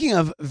 Speaking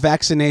of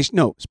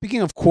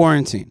speaking of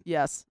quarantine.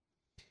 Yes.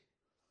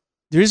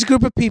 There is a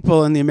group of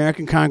people in the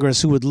American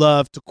Congress who would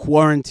love to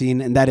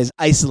quarantine, and that is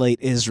isolate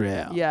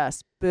Israel.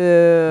 Yes.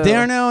 Boo.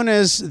 They're known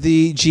as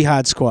the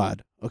Jihad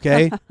Squad,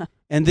 okay?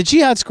 And the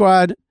Jihad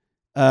Squad,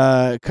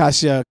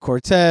 Kasia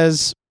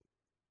Cortez,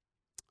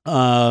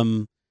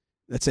 that's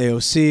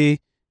AOC,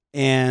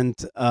 and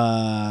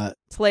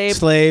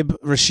Tlaib,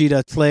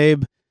 Rashida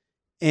Tlaib,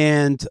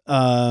 and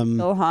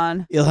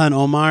Ilhan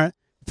Omar.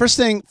 First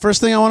thing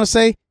I want to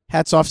say,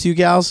 hats off to you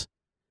gals.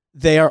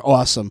 They are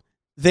awesome.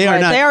 They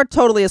are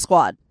totally a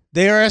squad.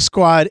 They are a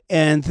squad,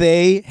 and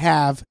they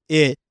have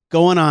it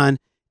going on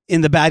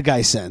in the bad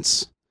guy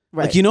sense.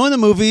 Right. Like, in the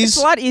movies. It's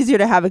a lot easier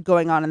to have it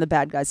going on in the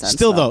bad guy sense.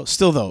 Still though.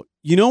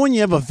 When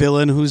you have a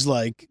villain who's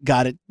like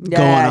got it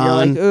going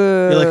on.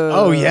 You're like,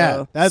 oh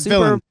yeah, that super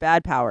villain.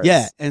 Bad powers.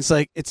 Yeah, and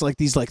it's like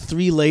these like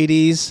three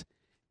ladies,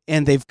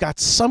 and they've got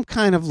some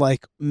kind of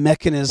like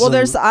mechanism. Well,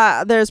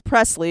 there's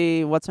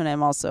Presley. What's her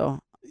name? Also,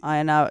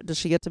 does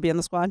she get to be in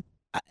the squad?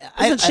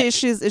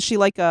 Is she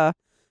like a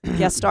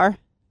guest star?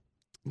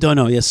 Don't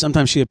know. Yes,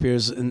 sometimes she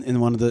appears in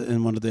one of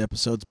the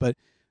episodes, but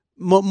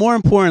more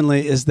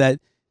importantly is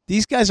that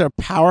these guys are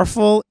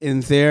powerful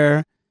in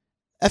their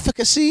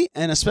efficacy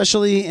and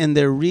especially in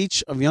their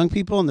reach of young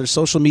people and their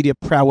social media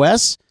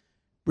prowess.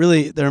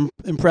 Really, they're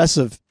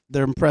impressive.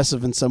 They're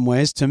impressive in some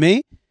ways to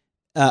me.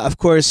 Of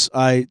course,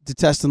 I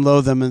detest and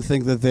loathe them and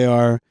think that they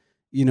are,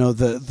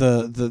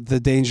 the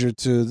danger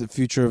to the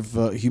future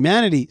of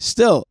humanity.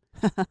 Still,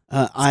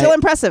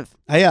 impressive.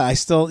 I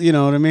still, you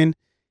know what I mean?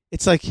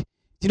 It's like,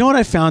 you know what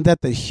I found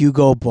out? That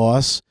Hugo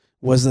Boss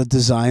was the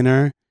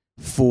designer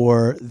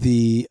for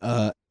the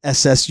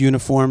SS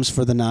uniforms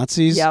for the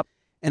Nazis. Yep.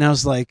 And I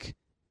was like,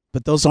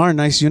 but those are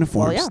nice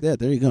uniforms. Well, yeah,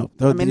 there you go.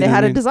 They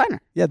had a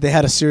designer. Yeah, they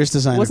had a serious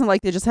designer. It wasn't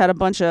like they just had a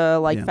bunch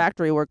of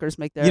factory workers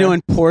make their.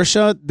 In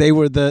Porsche,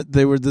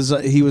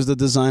 he was the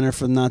designer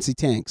for the Nazi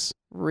tanks.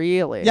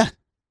 Really? Yeah.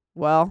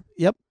 Well.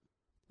 Yep.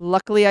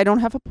 Luckily, I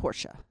don't have a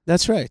Porsche.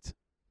 That's right.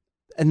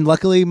 And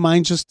luckily,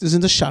 mine just is in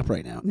the shop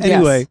right now. Yes.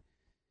 Anyway,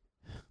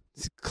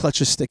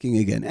 clutch is sticking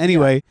again.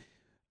 Anyway,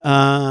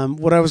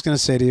 what I was going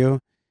to say to you,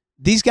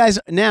 these guys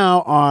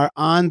now are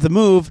on the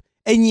move,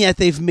 and yet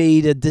they've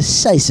made a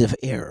decisive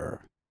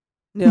error.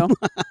 No.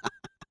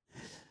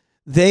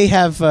 They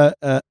have the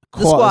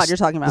squad you're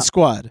talking about. The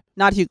squad.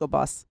 Not Hugo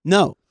Boss.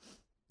 No.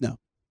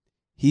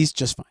 He's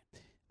just fine.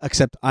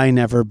 Except I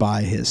never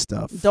buy his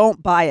stuff.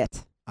 Don't buy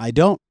it. I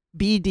don't.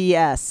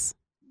 BDS.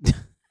 I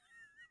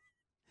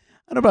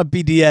don't know about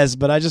BDS,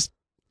 but I'm just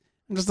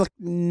like,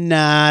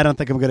 nah, I don't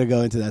think I'm going to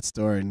go into that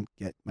store and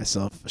get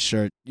myself a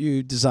shirt.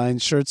 You design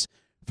shirts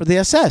for the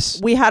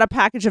SS. We had a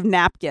package of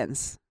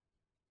napkins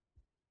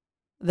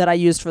that I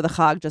used for the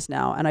Chag just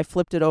now, and I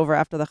flipped it over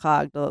after the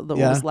Chag, what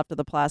was left of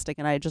the plastic,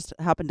 and I just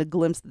happened to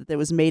glimpse that it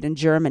was made in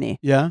Germany.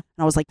 Yeah. And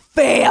I was like,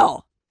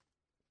 fail!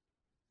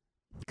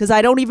 Because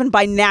I don't even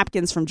buy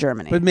napkins from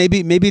Germany. But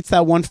maybe it's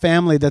that one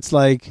family that's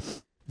like,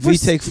 we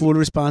take full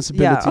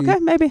responsibility. Yeah, okay,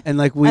 maybe. And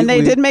like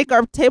they did make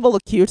our table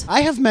look cute.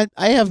 I have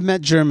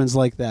met Germans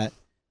like that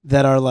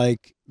are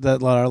like,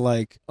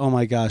 oh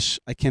my gosh,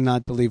 I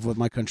cannot believe what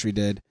my country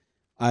did.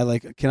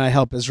 Can I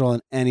help Israel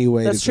in any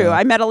way? That's true.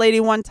 I met a lady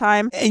one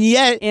time, and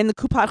yet in the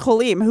Kupat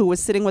Cholim, who was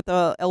sitting with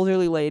an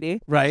elderly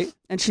lady. Right.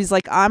 And she's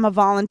like, I'm a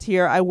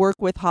volunteer. I work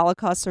with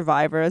Holocaust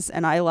survivors,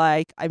 and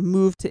I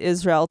moved to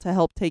Israel to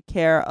help take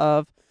care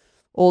of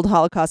old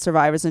Holocaust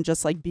survivors and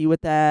just like be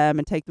with them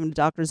and take them to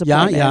doctor's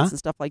appointments and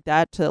stuff like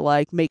that to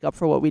like make up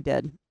for what we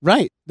did.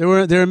 Right. There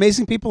are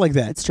amazing people like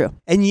that. It's true.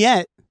 And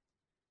yet,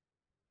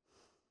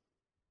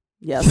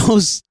 yes,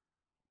 those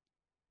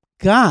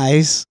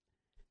guys,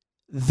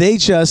 they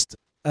just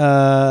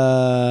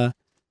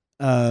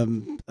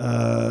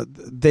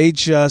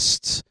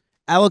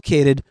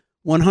allocated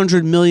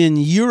 100 million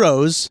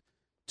euros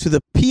to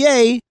the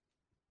PA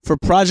for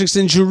projects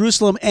in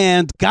Jerusalem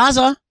and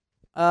Gaza.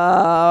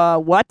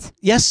 What?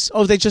 Yes.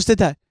 Oh, they just did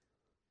that.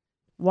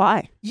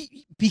 Why?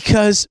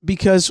 Because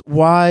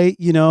why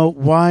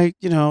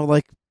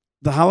like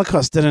the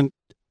Holocaust didn't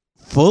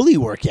fully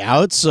work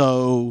out,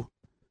 so,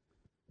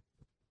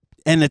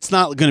 and it's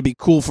not going to be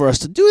cool for us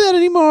to do that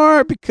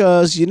anymore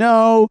because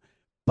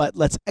but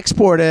let's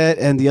export it,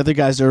 and the other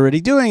guys are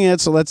already doing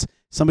it, so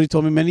somebody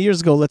told me many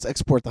years ago, let's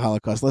export the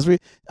Holocaust.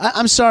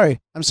 I'm sorry.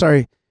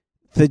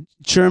 The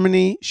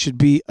Germany should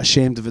be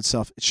ashamed of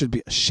itself. It should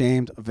be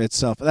ashamed of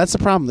itself. That's the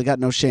problem. They got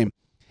no shame.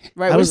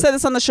 Right. We've said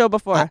this on the show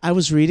before. I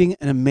was reading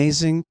an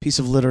amazing piece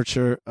of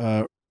literature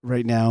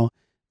right now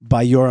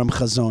by Yoram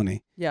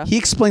Chazoni. Yeah. He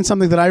explained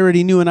something that I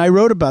already knew and I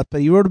wrote about,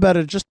 but he wrote about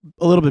it just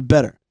a little bit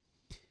better.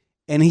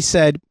 And he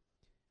said,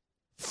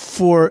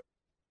 for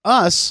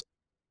us,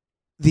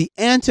 the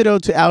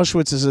antidote to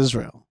Auschwitz is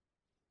Israel.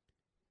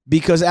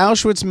 Because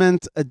Auschwitz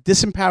meant a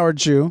disempowered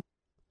Jew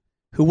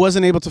who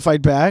wasn't able to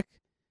fight back.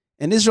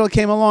 And Israel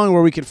came along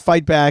where we could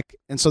fight back.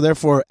 And so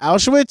therefore,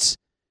 Auschwitz,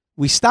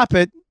 we stop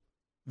it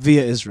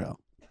via Israel.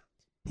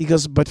 He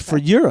goes, but for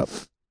Europe,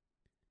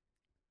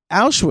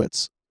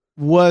 Auschwitz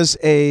was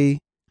the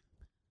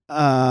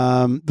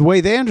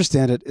way they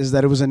understand it is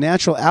that it was a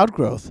natural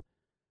outgrowth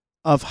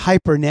of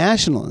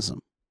hyper-nationalism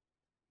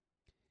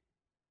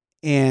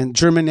and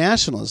German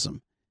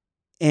nationalism.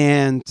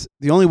 And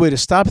the only way to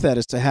stop that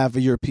is to have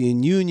a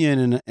European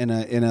Union and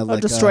a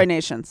destroy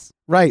nations.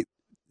 Right.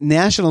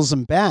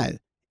 Nationalism bad.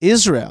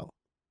 Israel,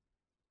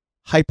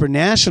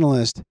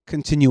 hyper-nationalist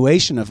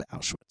continuation of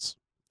Auschwitz.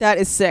 That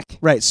is sick.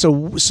 Right.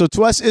 So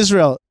to us,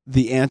 Israel,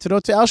 the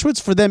antidote to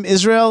Auschwitz. For them,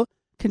 Israel,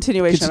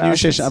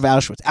 continuation of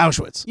Auschwitz.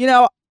 Auschwitz.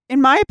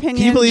 In my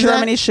opinion,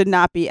 Germany that? should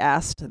not be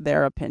asked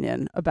their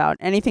opinion about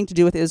anything to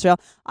do with Israel.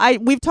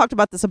 We've talked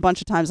about this a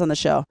bunch of times on the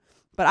show,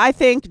 but I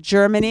think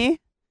Germany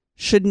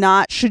should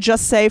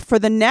just say for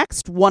the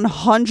next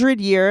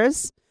 100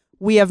 years,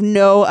 we have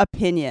no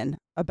opinion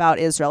about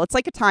Israel. It's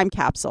like a time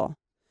capsule.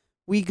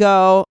 We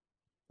go,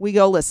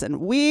 listen,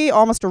 we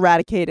almost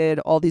eradicated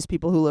all these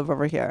people who live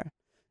over here.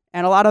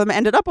 And a lot of them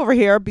ended up over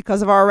here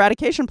because of our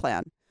eradication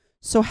plan.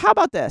 So how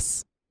about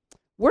this?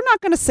 We're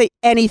not going to say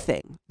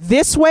anything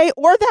this way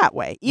or that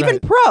way, even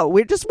pro.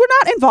 We're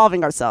not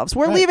involving ourselves.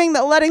 We're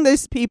letting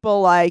these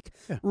people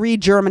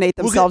re-germinate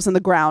themselves in the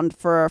ground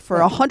for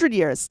 100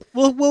 years.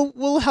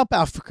 We'll help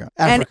Africa.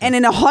 And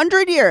in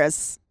 100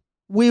 years,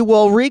 we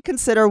will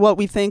reconsider what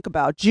we think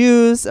about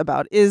Jews,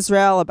 about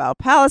Israel, about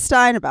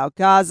Palestine, about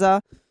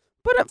Gaza.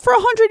 But for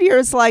 100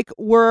 years,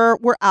 we're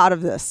out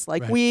of this.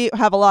 We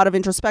have a lot of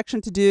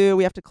introspection to do.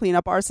 We have to clean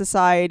up our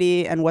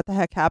society and what the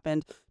heck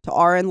happened to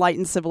our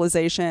enlightened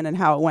civilization and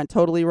how it went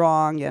totally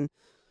wrong and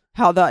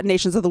how the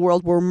nations of the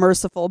world were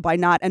merciful by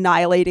not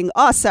annihilating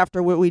us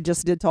after what we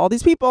just did to all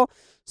these people.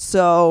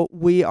 So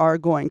we are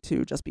going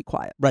to just be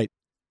quiet. Right.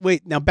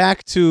 Wait, now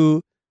back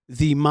to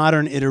the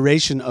modern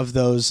iteration of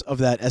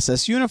that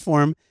SS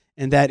uniform,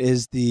 and that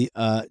is the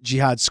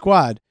Jihad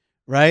Squad,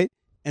 right?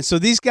 And so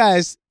these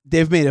guys,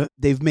 they've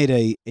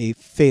made a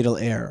fatal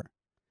error.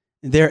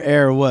 And their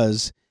error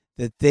was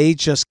that they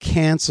just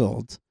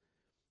canceled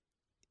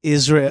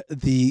Israel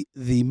the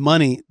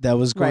money that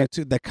was going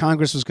that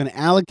Congress was going to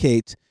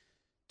allocate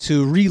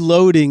to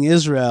reloading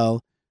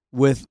Israel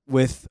with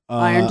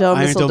Iron Dome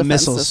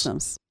missiles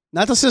systems.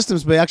 Not the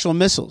systems, but the actual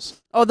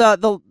missiles. Oh,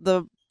 the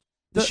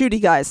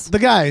shooty guys. The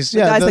guys,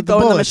 the guys that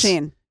go in the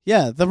machine.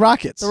 Yeah, the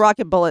rockets. The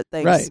rocket bullet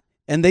things. Right.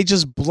 And they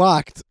just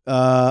blocked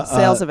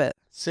sales of it.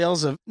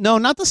 Sales of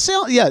not the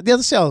sale. Yeah, the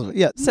other sales of it.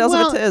 Yeah, sales of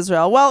it to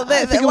Israel. Well,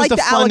 I think it was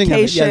the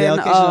allocation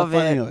of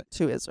it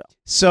to Israel.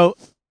 So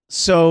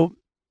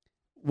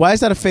why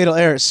is that a fatal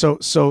error? So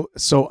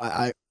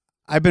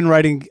I've been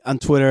writing on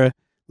Twitter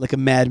like a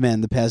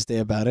madman the past day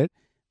about it.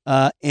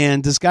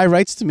 And this guy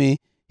writes to me.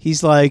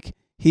 He's like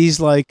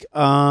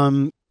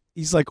all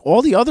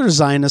the other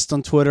Zionists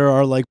on Twitter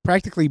are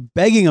practically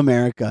begging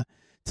America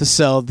to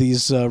sell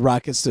these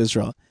rockets to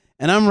Israel.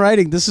 And I'm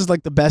writing, this is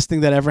the best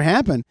thing that ever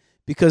happened,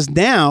 because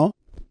now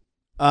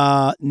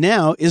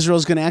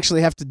Israel's going to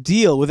actually have to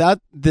deal without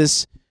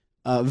this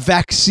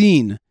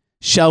vaccine,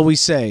 shall we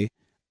say,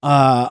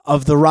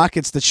 of the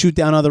rockets that shoot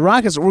down other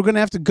rockets. We're going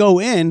to have to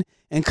go in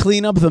and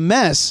clean up the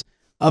mess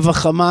of a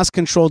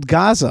Hamas-controlled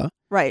Gaza.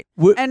 Right.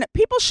 And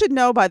people should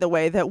know, by the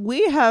way, that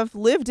we have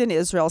lived in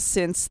Israel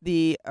since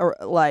the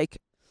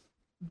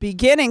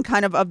beginning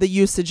of the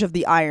usage of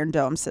the Iron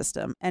Dome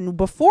system. And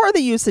before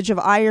the usage of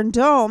Iron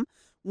Dome,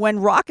 when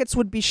rockets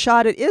would be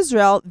shot at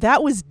Israel,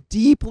 that was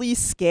deeply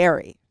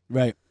scary.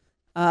 Right.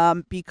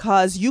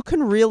 Because you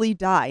can really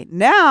die.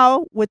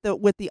 Now, with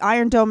the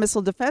Iron Dome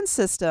missile defense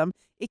system,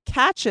 it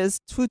catches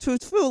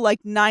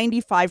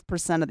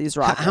 95% of these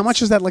rockets. How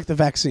much is that like the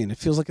vaccine? It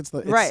feels like it's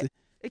right.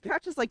 It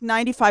catches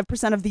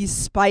 95% of these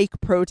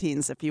spike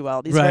proteins, if you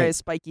will, these very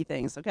spiky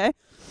things, okay?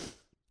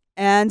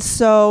 And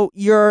so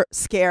you're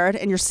scared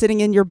and you're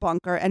sitting in your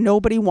bunker and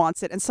nobody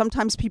wants it. And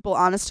sometimes people,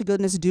 honest to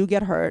goodness, do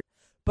get hurt.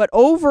 But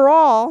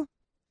overall,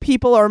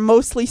 people are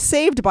mostly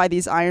saved by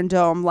these Iron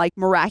Dome,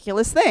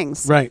 miraculous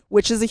things. Right.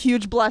 Which is a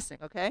huge blessing,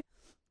 okay?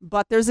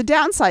 But there's a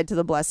downside to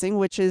the blessing,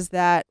 which is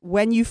that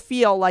when you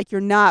feel like you're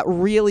not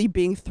really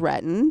being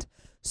threatened,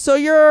 So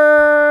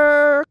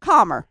you're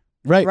calmer.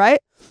 Right. Right?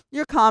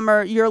 You're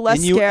calmer. You're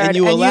less scared. And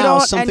you allow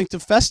something to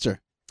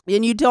fester.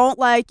 And you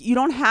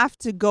don't have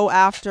to go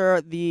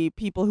after the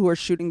people who are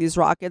shooting these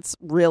rockets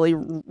really,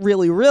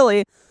 really,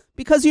 really,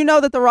 because you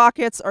know that the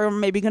rockets are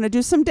maybe going to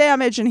do some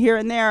damage and here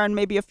and there, and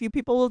maybe a few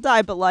people will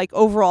die, but like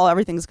overall,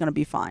 everything's going to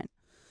be fine.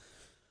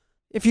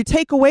 If you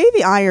take away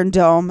the Iron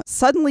Dome,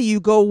 suddenly you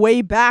go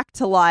way back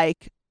to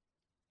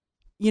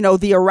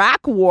the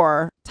Iraq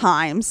War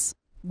times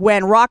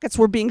when rockets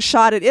were being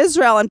shot at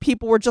Israel and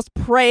people were just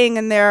praying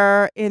in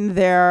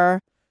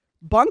their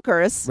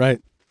bunkers. Right.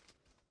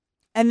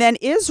 And then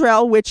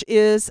Israel, which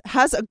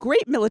has a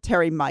great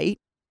military might,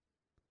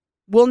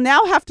 will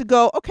now have to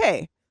go,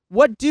 okay,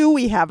 what do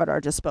we have at our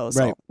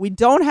disposal? Right. We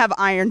don't have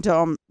Iron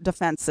Dome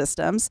defense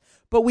systems,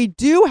 but we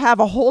do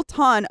have a whole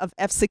ton of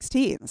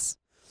F-16s.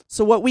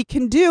 So what we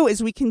can do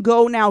is we can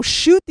go now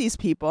shoot these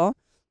people,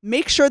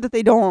 make sure that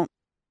they don't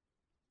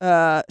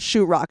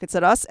shoot rockets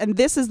at us, and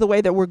this is the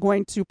way that we're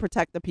going to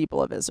protect the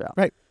people of Israel.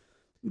 Right.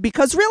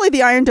 Because really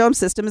the Iron Dome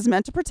system is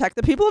meant to protect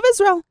the people of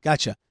Israel.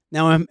 Gotcha.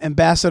 Now,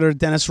 Ambassador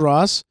Dennis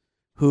Ross,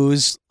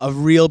 who's a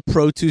real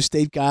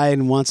pro-two-state guy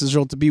and wants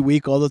Israel to be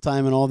weak all the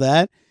time and all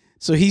that.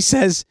 So he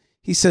says,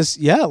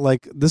 yeah,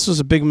 like this was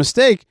a big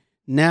mistake.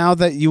 Now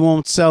that you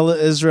won't sell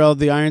Israel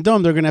the Iron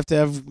Dome, they're going to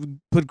have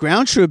put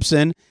ground troops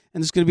in,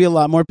 and there's going to be a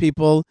lot more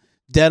people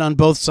dead on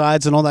both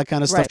sides and all that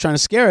kind of stuff trying to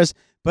scare us.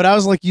 But I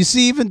was like, you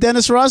see, even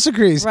Dennis Ross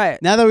agrees.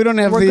 Right. Now that we don't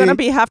have we're going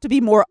to have to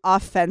be more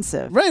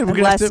offensive. Right. We're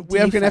going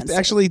to have to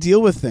actually deal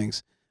with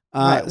things.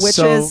 Right, which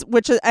is,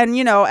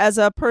 and as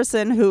a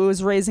person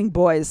who's raising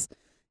boys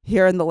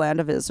here in the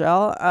land of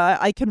Israel,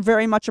 I can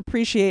very much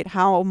appreciate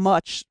how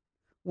much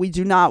we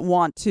do not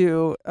want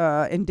to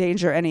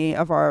endanger any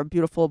of our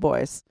beautiful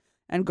boys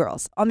and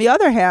girls. On the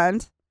other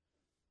hand,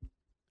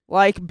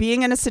 like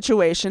being in a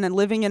situation and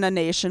living in a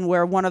nation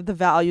where one of the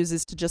values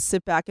is to just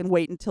sit back and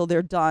wait until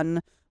they're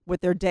done with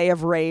their day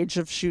of rage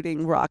of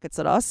shooting rockets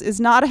at us is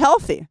not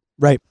healthy.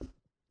 Right.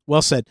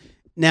 Well said.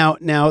 Now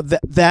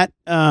that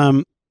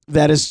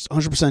is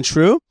 100%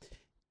 true.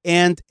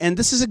 And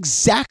this is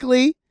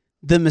exactly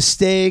the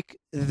mistake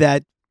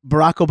that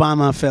Barack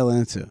Obama fell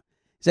into.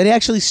 Is that he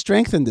actually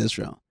strengthened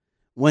Israel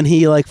when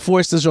he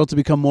forced Israel to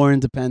become more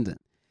independent.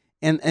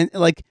 And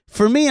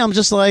for me, I'm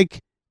just like,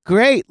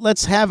 great,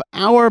 let's have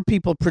our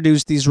people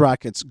produce these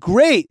rockets.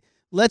 Great.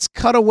 Let's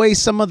cut away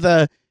some of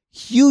the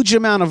huge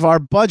amount of our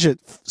budget.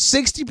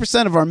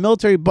 60% of our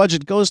military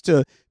budget goes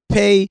to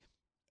pay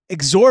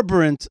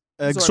exorbitant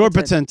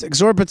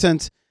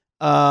retirement.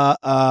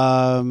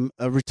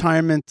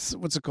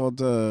 What's it called?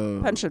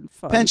 Pension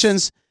funds.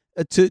 Pensions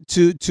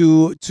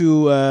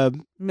to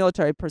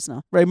military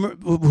personnel, right?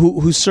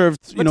 Who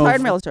served,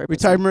 military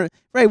retirement.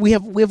 Right. We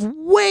have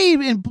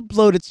way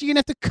bloated. So you're gonna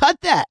have to cut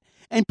that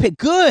and pay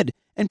good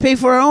and pay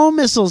for our own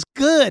missiles.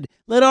 Good.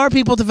 Let our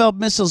people develop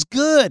missiles.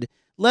 Good.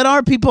 Let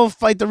our people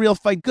fight the real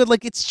fight. Good.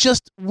 It's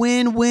just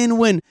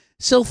win.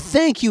 So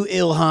thank you,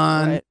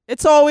 Ilhan. Right.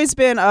 It's always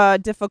been a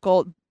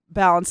difficult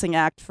balancing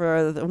act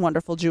for the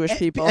wonderful Jewish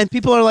people. And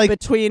people are like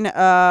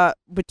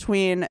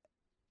between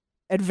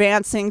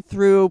advancing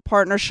through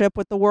partnership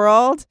with the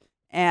world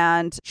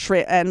and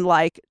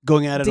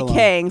going at it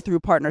decaying alone. Through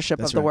partnership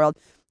That's of the world.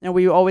 And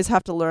we always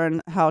have to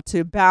learn how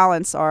to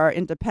balance our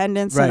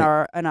independence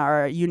and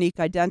our unique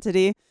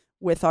identity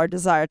with our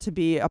desire to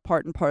be a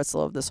part and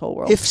parcel of this whole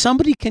world. If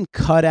somebody can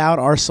cut out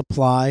our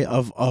supply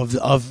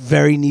of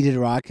very needed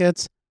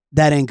rockets,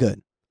 that ain't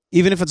good.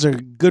 Even if it's a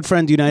good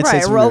friend, the United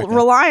States of America.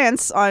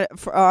 Reliance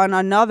on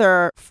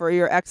another for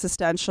your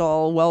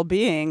existential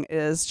well-being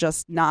is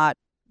just not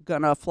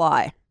gonna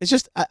fly. It's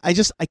just I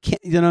can't.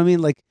 You know what I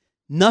mean?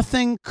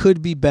 Nothing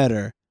could be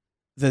better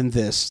than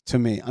this to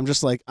me.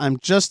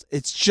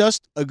 It's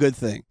just a good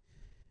thing.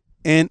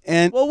 And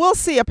well, we'll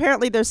see.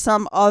 Apparently, there's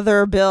some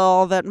other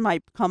bill that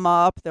might come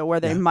up where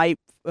they might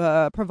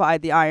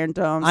provide the Iron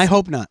Domes. I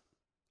hope not.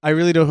 I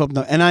really do hope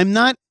not. And I'm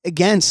not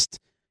against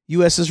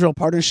U.S.-Israel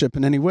partnership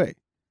in any way.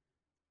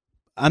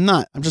 I'm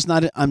not. I'm just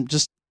not. I'm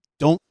just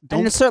don't.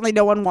 And certainly,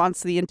 no one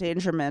wants the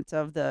endangerment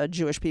of the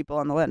Jewish people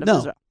on the land of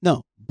Israel.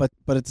 No. But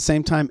at the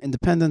same time,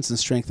 independence and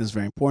strength is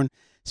very important.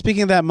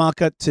 Speaking of that,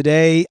 Malkah,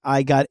 today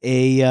I got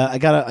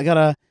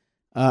our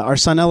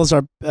son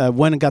Elazar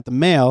went and got the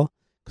mail.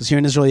 Because here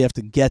in Israel, you have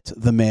to get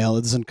the mail.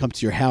 It doesn't come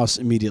to your house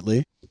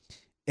immediately.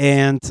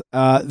 And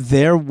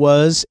there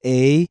was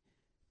a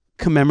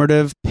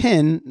commemorative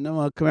pin.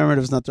 No,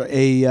 commemorative is not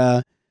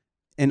there.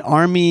 An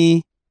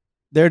army.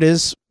 There it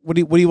is. What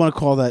do you want to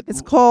call that?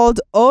 It's called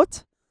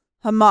Ot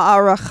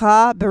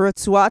HaMa'aracha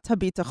Beretzuat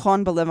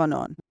HaBitachon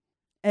B'Lebanon.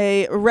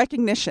 A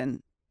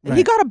recognition. Right.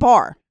 He got a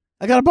bar.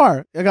 I got a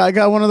bar. I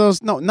got one of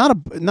those. No, not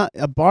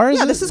a bar.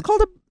 Yeah, this is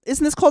called a.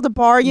 Isn't this called a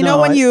bar? You know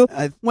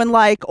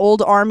when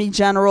old army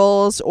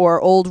generals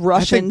or old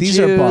Russian Jews. I think these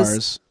are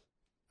bars.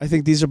 I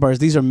think these are bars.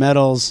 These are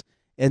medals,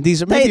 and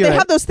these are they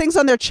have those things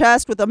on their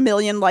chest with a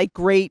million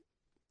great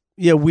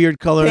weird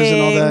colors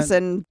and all that.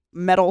 And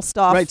metal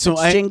stuff. Right, so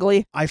it's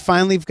jingly. I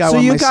finally got so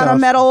one you myself. got a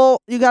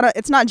metal. You got a.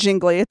 It's not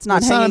jingly. It's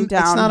not hanging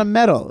down. It's not a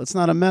medal. It's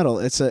not a medal.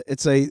 It's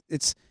a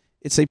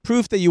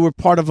proof that you were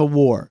part of a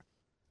war.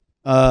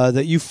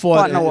 That you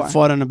fought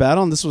in a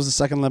battle, and this was the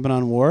Second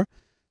Lebanon War.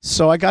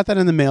 So I got that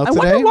in the mail today.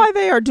 I wonder why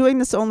they are doing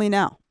this only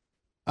now.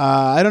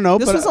 I don't know.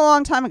 This was a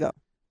long time ago.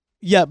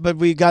 Yeah, but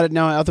we got it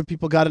now. Other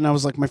people got it, and I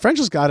was like, my friend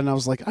just got it, and I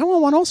was like, I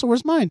want one also.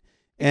 Where's mine?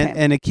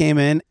 And it came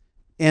in,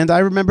 and I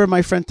remember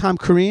my friend Tom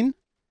Kareen,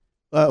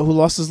 who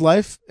lost his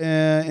life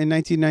in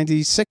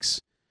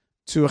 1996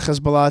 to a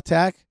Hezbollah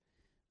attack,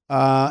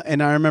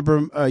 and I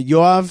remember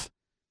Yoav,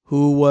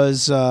 who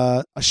was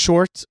a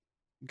short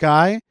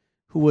guy,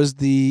 who was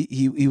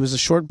he was a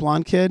short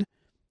blonde kid,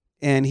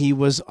 and he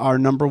was our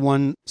number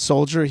one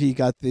soldier. He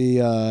got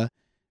the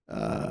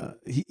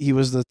he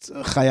was the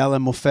Chayal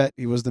Mofet.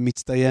 He was the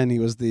Mitzdayen. He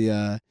was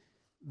the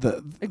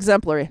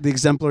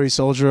exemplary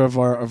soldier of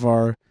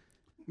our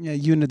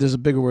unit. There's a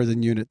bigger word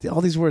than unit. All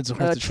these words are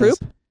hard to troop.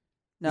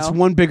 No, it's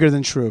one bigger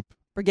than troop.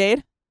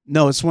 Brigade.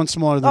 No, it's one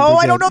smaller than. Brigade.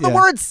 I don't know the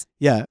words.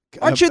 Yeah,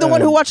 aren't you the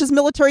one who watches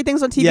military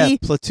things on TV? Yeah,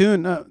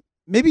 platoon.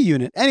 Maybe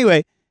unit.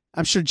 Anyway,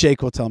 I'm sure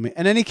Jake will tell me.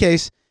 In any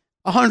case,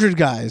 100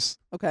 guys.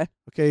 Okay,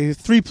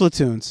 3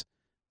 platoons.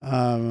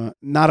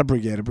 Not a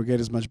brigade. A brigade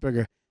is much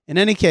bigger. In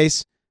any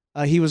case,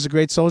 he was a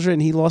great soldier,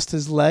 and he lost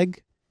his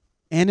leg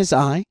and his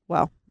eye.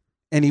 Wow.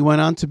 And he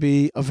went on to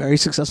be a very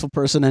successful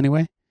person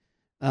anyway,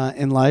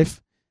 in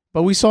life.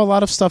 But we saw a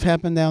lot of stuff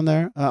happen down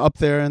there, up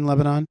there in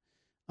Lebanon,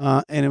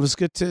 and it was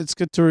good to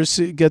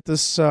get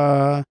this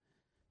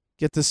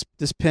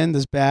pin,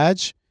 this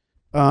badge,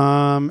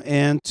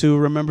 and to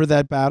remember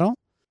that battle.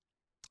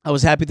 I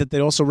was happy that they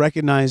also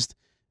recognized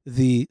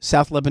the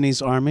South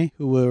Lebanese Army,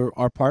 who were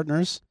our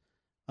partners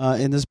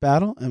in this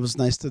battle. It was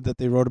nice that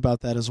they wrote about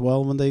that as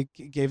well when they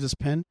gave this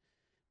pin.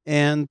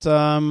 And,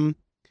 I'm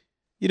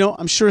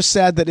sure it's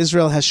sad that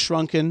Israel has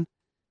shrunken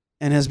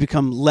and has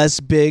become less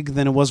big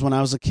than it was when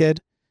I was a kid.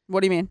 What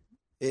do you mean?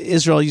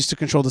 Israel used to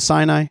control the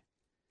Sinai,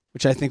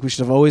 which I think we should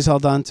have always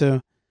held on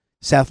to.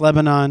 South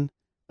Lebanon,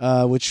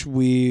 which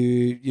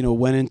we,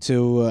 went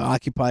into,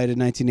 occupied in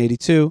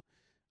 1982.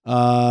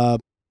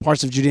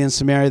 Parts of Judea and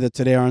Samaria that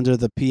today are under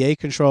the PA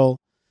control.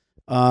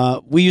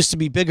 We used to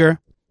be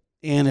bigger,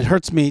 and it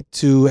hurts me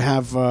to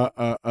have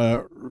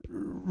a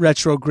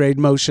retrograde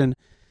motion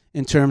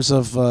in terms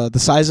of the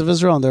size of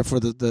Israel and therefore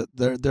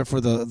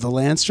the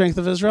land strength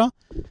of Israel.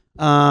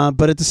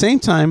 But at the same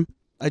time,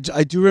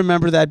 I do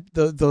remember that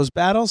those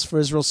battles for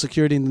Israel's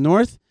security in the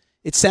north.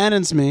 It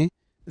saddens me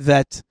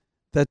that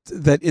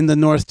in the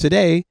north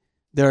today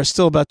there are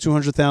still about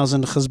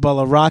 200,000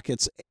 Hezbollah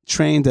rockets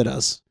trained at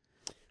us.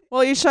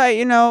 Well,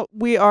 Yishai,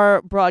 we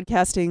are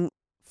broadcasting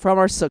from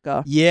our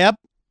sukkah. Yep.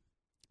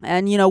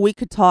 And, we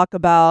could talk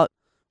about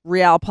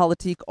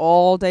realpolitik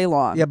all day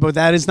long. Yeah, but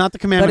that is not the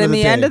commandment of the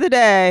day. But in the end of the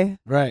day,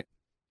 right,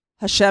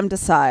 Hashem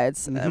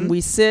decides. Mm-hmm. And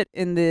we sit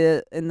in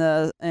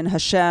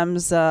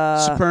Hashem's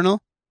supernal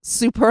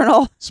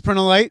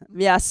light.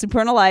 Yeah,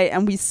 supernal light,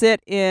 and we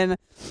sit in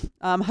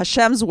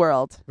Hashem's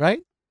world.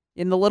 Right.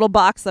 In the little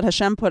box that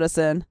Hashem put us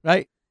in.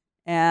 Right.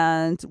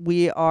 And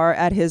we are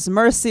at his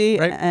mercy,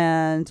 right.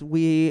 And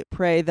we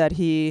pray that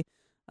he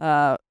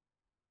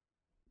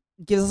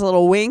gives us a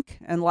little wink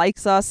and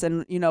likes us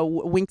and,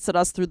 winks at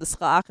us through the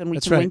schach, and we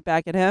can wink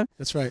back at him.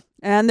 That's right.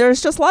 And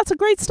there's just lots of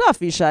great stuff,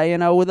 Yishai,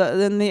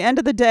 in the end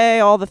of the day,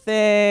 all the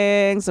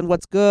things and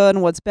what's good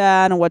and what's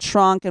bad and what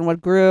shrunk and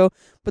what grew.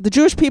 But the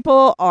Jewish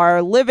people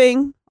are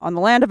living on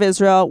the land of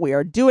Israel. We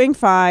are doing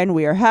fine.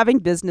 We are having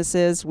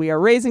businesses. We are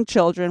raising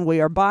children.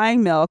 We are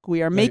buying milk.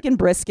 We are making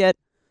brisket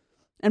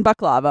and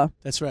baklava.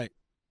 That's right.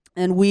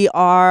 And we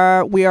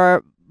are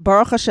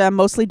Baruch Hashem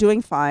mostly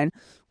doing fine.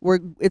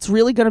 It's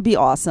really going to be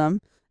awesome,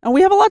 and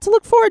we have a lot to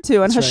look forward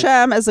to. And That's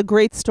Hashem, as a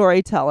great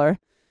storyteller,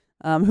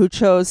 who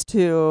chose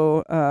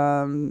to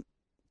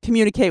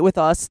communicate with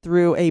us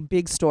through a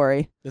big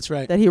story. That's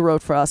right. That he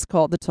wrote for us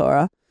called the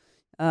Torah,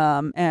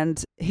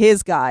 and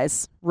his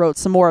guys wrote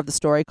some more of the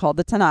story called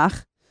the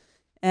Tanakh.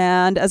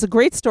 And as a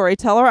great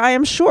storyteller, I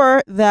am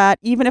sure that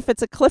even if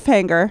it's a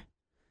cliffhanger,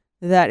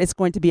 that it's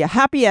going to be a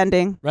happy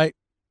ending, right,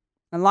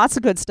 and lots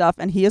of good stuff.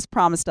 And he has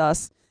promised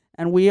us.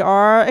 And we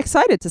are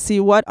excited to see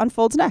what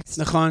unfolds next.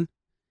 Nachon.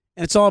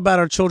 And it's all about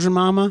our children,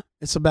 Mama.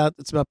 It's about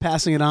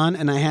passing it on.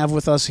 And I have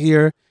with us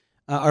here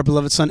our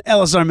beloved son,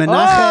 Elazar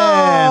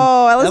Menachem.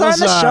 Oh, Elazar on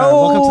the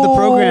show. Welcome to the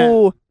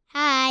program.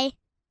 Hi.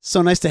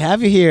 So nice to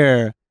have you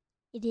here.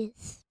 It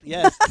is.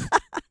 Yes.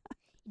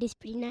 It is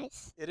pretty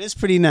nice. It is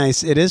pretty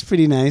nice. It is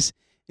pretty nice.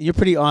 And you're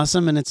pretty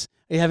awesome. And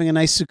you're having a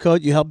nice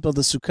Sukkot. You helped build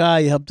the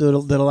Sukkah. You helped do a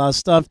lot of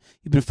stuff.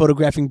 You've been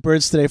photographing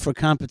birds today for a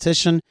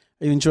competition.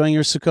 Are you enjoying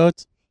your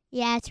Sukkot?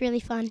 Yeah, it's really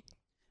fun.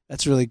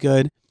 That's really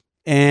good.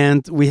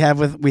 And we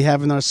have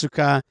in our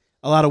sukkah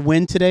a lot of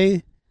wind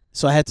today,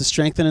 so I had to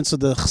strengthen it so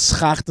the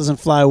schach doesn't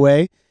fly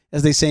away.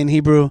 As they say in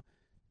Hebrew,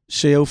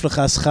 she'uf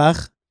lecha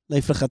schach,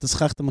 leif lecha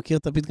t'schach. Do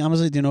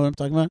you know what I'm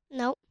talking about?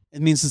 No.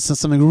 It means it's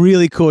something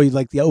really cool.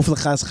 Like the uf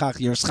lecha schach,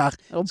 your schach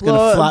is going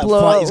to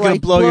fly. It's going to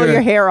blow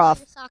your hair off.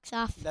 Your socks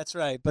off. That's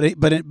right. But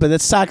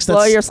it's socks.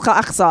 Blow your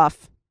schachs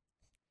off.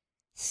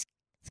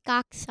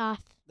 socks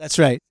off. That's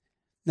right.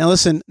 Now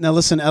listen,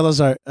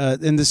 Elazar.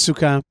 In the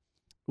Sukkah,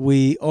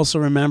 we also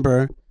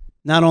remember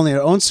not only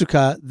our own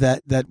Sukkah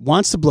that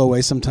wants to blow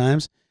away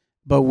sometimes,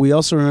 but we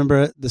also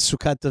remember the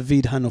Sukkah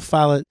David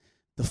Hanofalet,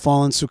 the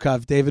fallen Sukkah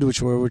of David,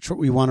 which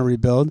we want to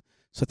rebuild.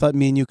 So I thought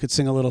me and you could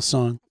sing a little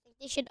song.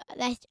 They should.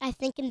 I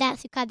think in that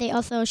sukkah they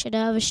also should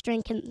have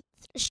strengthened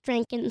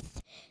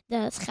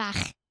the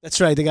schach.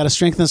 That's right. They got to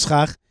strengthen the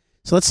schach.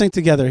 So let's sing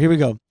together. Here we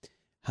go.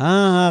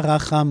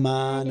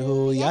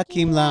 Harachamanu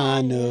yakim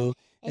lanu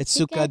et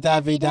sukkah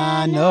David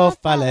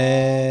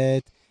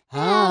hanofalet.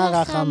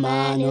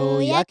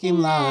 Harachamanu yakim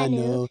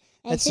lanu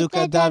et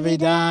sukkah David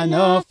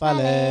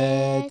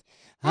hanofalet.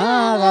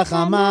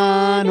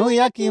 Harachamanu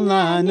yakim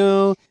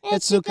lanu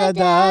et sukkah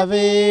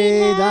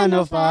David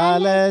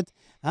hanofalet.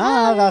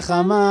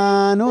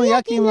 Harachamanu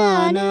yakim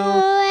lanu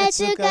et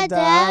sukkah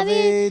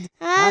David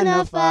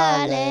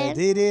hanofalet.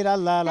 Didi la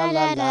la la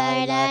la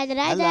la la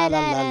la la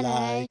la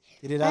la.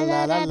 Didi la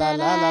la la la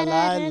la la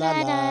la la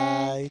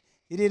la.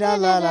 Didi la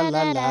la la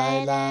la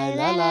la la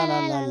la la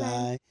la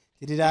la.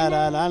 Didi la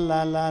la la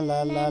la la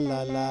la la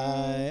la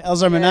la.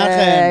 Elzar Menachem.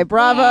 Hey,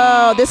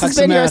 bravo. This has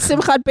Chag been your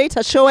Sameach. Simchat Beit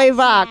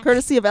HaShoeva,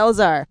 courtesy of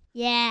Elzar.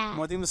 Yeah.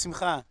 Modim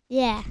l'simcha.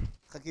 Yeah.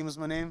 Chakim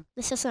uzmanim.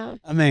 This is some.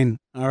 Amen.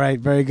 All right,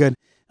 very good.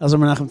 Elzar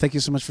Menachem, thank you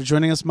so much for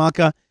joining us.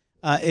 Malkah,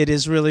 it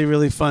is really,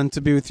 really fun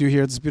to be with you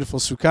here at this beautiful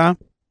Sukkah.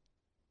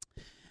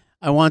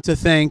 I want to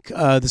thank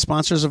the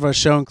sponsors of our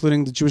show,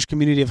 including the Jewish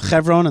community of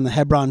Hebron and the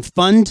Hebron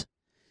Fund.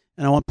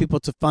 And I want people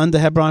to fund the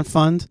Hebron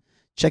Fund.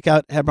 Check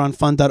out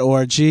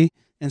hebronfund.org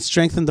and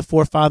strengthen the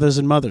forefathers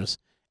and mothers.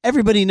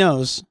 Everybody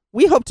knows.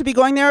 We hope to be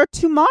going there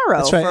tomorrow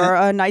That's right. for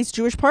a nice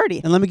Jewish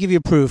party. And let me give you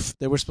a proof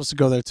that we're supposed to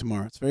go there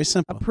tomorrow. It's very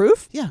simple. A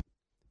proof? You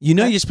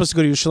know Okay. you're supposed to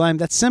go to Yerushalayim.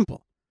 That's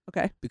simple.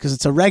 Okay. Because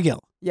it's a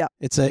regel. Yeah.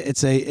 It's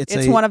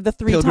one of the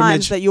 3 times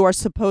pilgrimage. that you are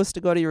supposed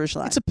to go to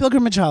Yerushalayim. It's a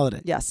pilgrimage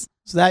holiday. Yes.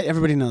 So that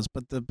everybody knows.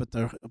 But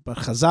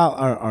Chazal,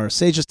 our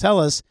sages tell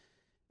us,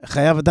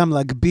 Chayav Adam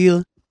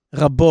lagbil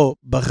rabo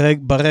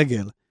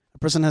baregel. A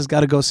person has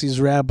got to go see his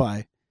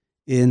rabbi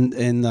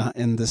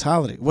in this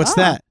holiday. What's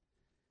that?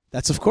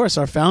 That's of course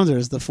our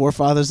founders, the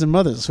forefathers and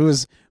mothers. Who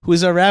is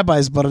our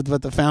rabbis? But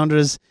the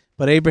founders,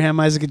 but Abraham,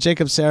 Isaac, and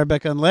Jacob, Sarah,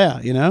 Rebecca, and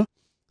Leah. You know,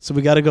 so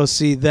we got to go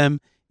see them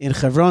in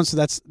Hebron. So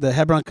that's the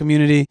Hebron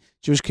community,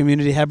 Jewish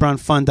community,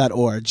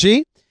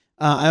 hebronfund.org.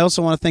 I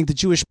also want to thank the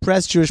Jewish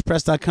Press,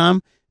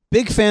 jewishpress.com.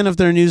 Big fan of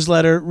their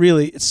newsletter.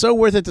 Really, it's so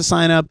worth it to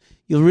sign up.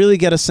 You'll really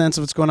get a sense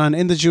of what's going on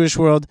in the Jewish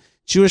world.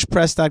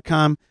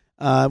 Jewishpress.com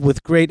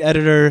with great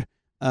editor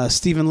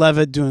Stephen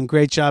Levitt doing a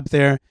great job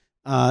there.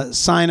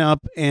 Sign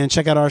up and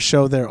check out our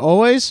show there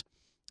always,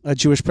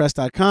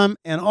 jewishpress.com.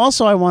 And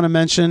also I want to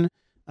mention,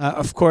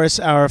 of course,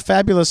 our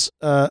fabulous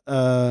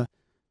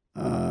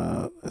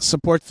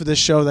support for this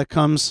show that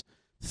comes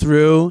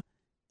through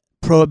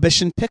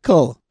Prohibition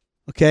Pickle,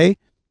 okay?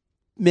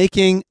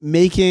 Making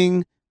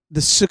the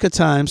Sukkah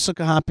time,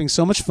 Sukkah hopping,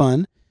 so much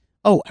fun.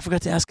 Oh, I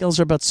forgot to ask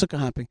Elzar about Sukkah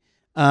hopping.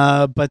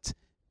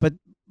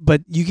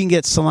 But you can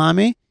get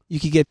salami, you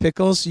can get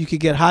pickles, you can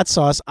get hot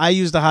sauce. I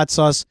used the hot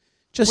sauce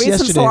just We ate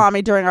yesterday. some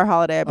salami during our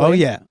holiday, I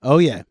believe. Oh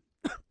yeah.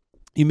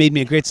 You made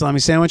me a great salami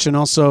sandwich, and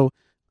also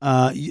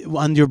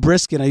on your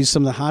brisket, I used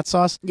some of the hot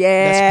sauce.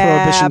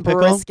 Yeah. That's Prohibition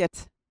Pickle.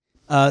 Brisket.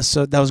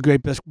 So that was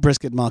great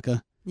brisket,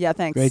 Malkah. Yeah,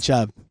 thanks. Great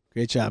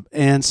job.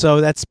 And so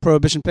that's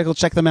Prohibition Pickle.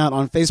 Check them out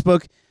on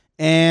Facebook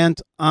and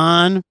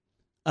on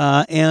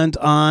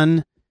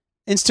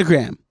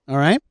Instagram. All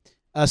right.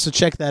 So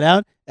check that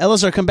out.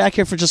 Elazar, come back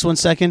here for just 1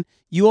 second.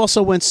 You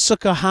also went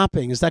Sukkah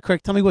hopping. Is that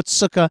correct? Tell me what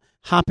Sukkah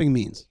hopping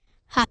means.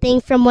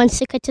 Hopping from one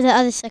sukkah to the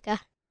other sukkah.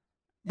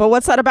 But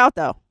what's that about,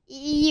 though?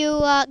 You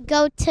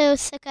go to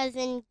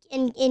sukkahs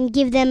and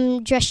give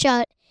them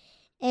drashot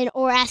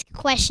or ask a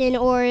question.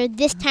 Or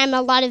this time,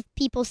 a lot of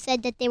people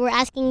said that they were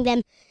asking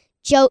them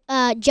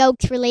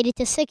jokes related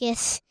to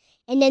sukkahs,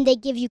 and then they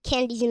give you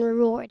candies in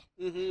reward.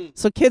 Mm-hmm.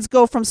 So kids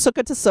go from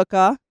sukkah to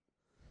sukkah,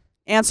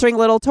 answering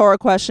little Torah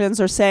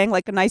questions or saying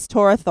like a nice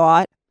Torah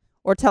thought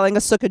or telling a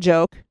sukkah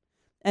joke,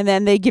 and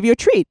then they give you a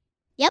treat.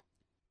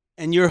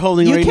 And you're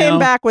holding You right came now.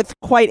 back with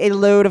quite a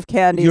load of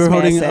candies. You're may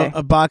I holding say.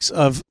 a box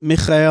of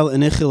Michael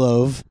and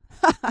Ichilov,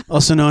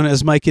 also known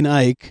as Mike and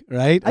Ike,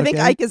 right? I think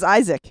Okay. Ike is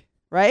Isaac,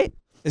 right?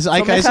 Is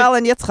Ike so Isaac? Michal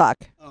and Yitzchak.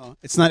 Oh,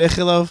 it's not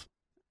Ichilov.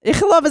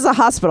 Ichilov is a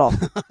hospital.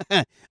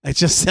 It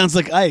just sounds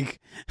like Ike.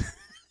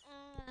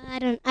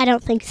 I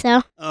don't think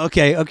so.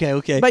 Okay.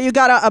 But you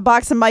got a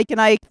box of Mike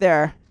and Ike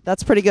there.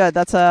 That's pretty good.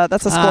 That's a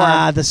score.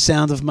 Ah, the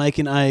sound of Mike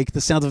and Ike,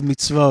 the sound of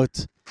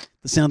mitzvot,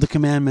 the sound of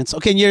commandments.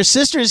 Okay, and your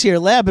sister is here.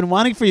 Leah, I've been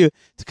wanting for you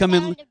to come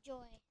in. Sound of joy.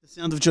 The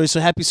sound of joy. So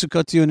happy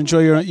Sukkot to you and enjoy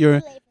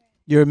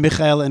your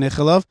Michael and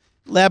Ichilov.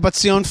 Leah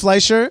Batzion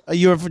Fleisher,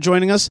 you are for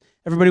joining us.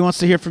 Everybody wants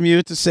to hear from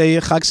you to say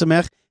Chag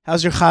Sameach.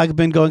 How's your Chag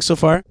been going so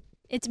far?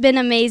 It's been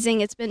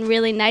amazing. It's been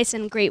really nice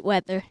and great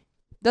weather.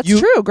 That's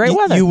true. Great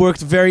weather. You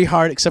worked very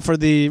hard, except for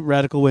the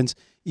radical winds.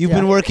 You've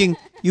been working.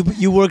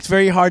 You worked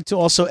very hard to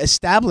also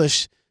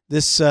establish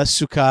this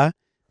Sukkah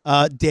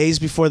days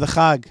before the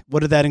Chag. What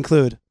did that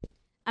include?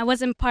 I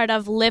wasn't part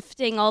of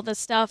lifting all the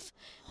stuff,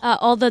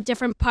 all the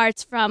different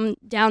parts from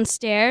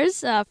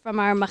downstairs, from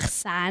our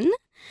machsan,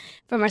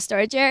 from our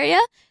storage area.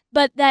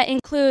 But that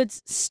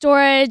includes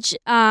storage,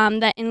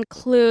 that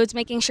includes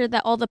making sure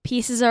that all the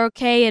pieces are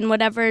okay and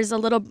whatever is a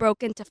little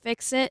broken to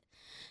fix it.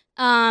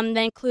 That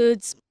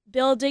includes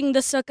building the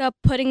sukkah,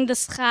 putting the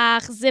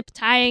schach, zip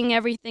tying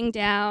everything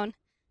down.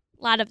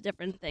 A lot of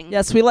different things.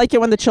 Yes, we like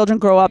it when the children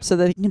grow up so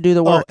that they can do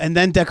the work. Oh, and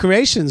then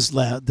decorations.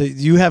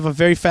 You have a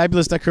very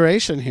fabulous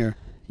decoration here.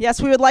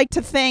 Yes, we would like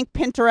to thank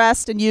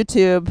Pinterest and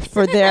YouTube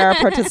for their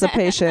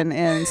participation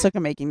in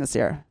sukkah making this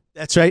year.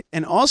 That's right.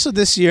 And also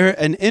this year,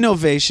 an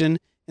innovation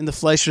in the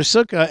Fleisher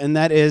Sukkah, and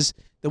that is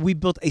that we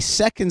built a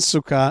second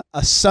sukkah,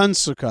 a sun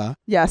sukkah.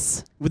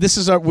 Yes.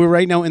 We're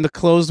right now in the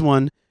closed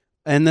one,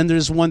 and then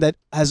there's one that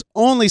has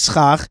only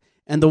schach,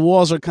 and the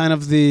walls are kind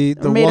of the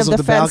made walls of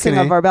the fencing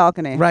balcony. of our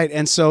balcony. Right,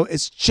 and so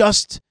it's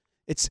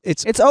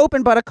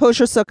open but a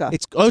kosher sukkah.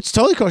 it's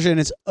totally kosher, and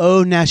it's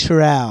au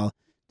natural.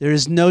 There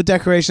is no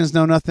decorations,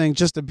 no nothing,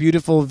 just a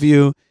beautiful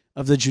view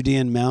of the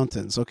Judean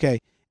mountains. Okay,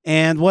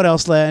 and what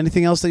else, Leah?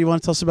 Anything else that you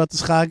want to tell us about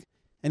this Chag?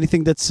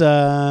 Anything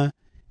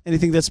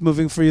that's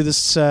moving for you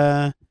this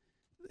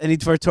any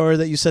Dvar Torah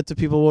that you said to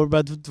people? What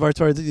about Dvar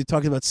Torah that you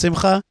talked about?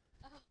 Simcha?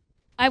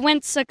 I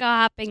went sukkah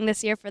hopping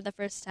this year for the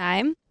first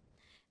time.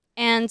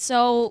 And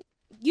so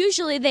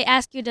usually they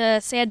ask you to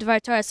say a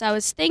Dvar Torah. So I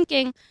was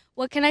thinking,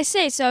 what can I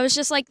say? So I was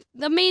just like,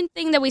 the main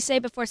thing that we say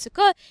before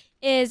Sukkot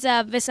is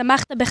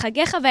V'samachta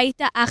b'chagecha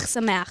v'ayita ach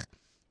sameach.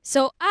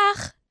 So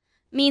ach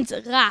means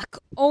rak,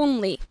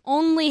 only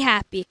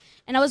happy.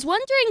 And I was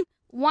wondering,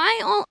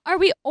 why are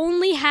we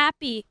only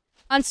happy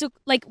on Sukkot?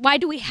 Like, why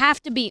do we have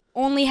to be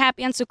only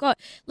happy on Sukkot?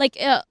 Like,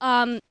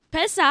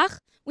 Pesach,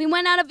 we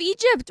went out of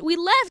Egypt. We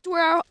left.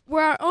 We're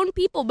our own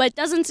people. But it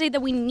doesn't say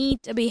that we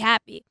need to be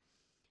happy.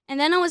 And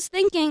then I was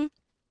thinking,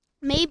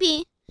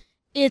 maybe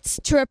it's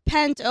to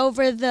repent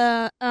over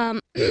the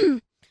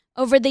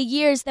over the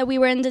years that we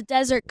were in the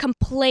desert,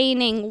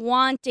 complaining,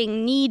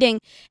 wanting, needing.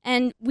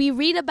 And we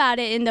read about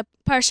it in the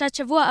Parashat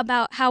Shavua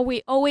about how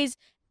we always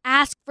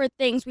asked for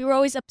things. We were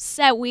always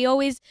upset. We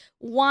always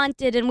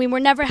wanted, and we were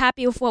never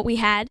happy with what we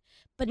had.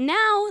 But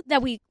now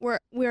that we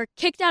were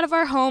kicked out of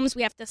our homes,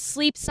 we have to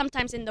sleep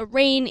sometimes in the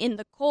rain, in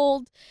the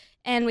cold,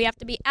 and we have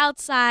to be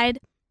outside.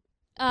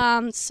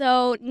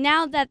 So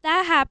now that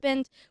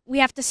happened, we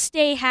have to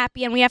stay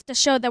happy, and we have to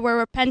show that we're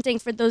repenting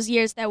for those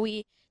years that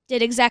we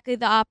did exactly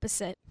the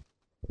opposite.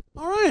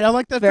 All right, I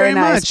like that Very very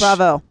nice. much.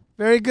 Bravo.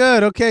 Very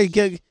good. Okay,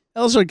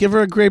 Elzar, give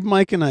her a grape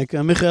mic and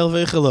Michael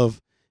Veichelov.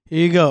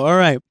 Here you go. All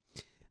right.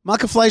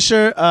 Malkah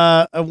Fleisher,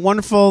 a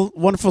wonderful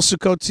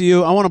Sukkot to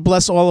you. I want to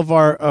bless all of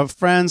our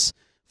friends,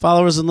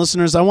 followers, and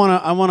listeners. I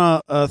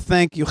want to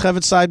thank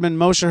Yocheved Seidman,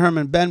 Moshe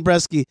Herman, Ben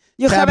Bresky,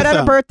 Yocheved had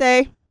a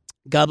birthday.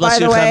 God bless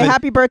you. By the way,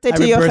 happy birthday to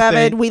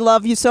Yocheved. We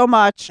love you so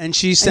much. And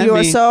she sent you me.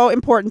 are so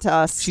important to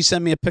us. She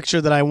sent me a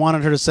picture that I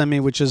wanted her to send me,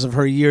 which is of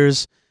her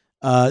years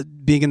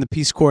being in the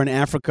Peace Corps in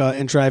Africa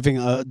and driving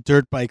a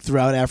dirt bike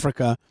throughout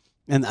Africa.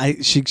 And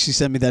she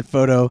sent me that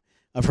photo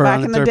of her back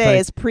on a in dirt the bike.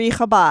 days,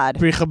 pre-Chabad.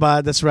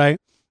 Pre-Chabad, that's right.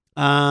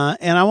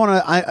 And I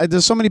want to.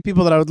 There's so many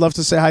people that I would love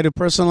to say hi to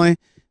personally,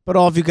 but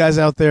all of you guys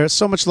out there,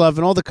 so much love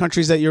in all the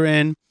countries that you're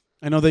in.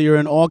 I know that you're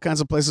in all kinds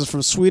of places,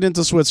 from Sweden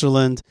to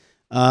Switzerland,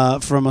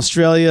 from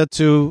Australia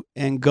to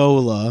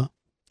Angola.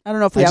 I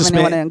don't know if we have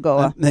anyone in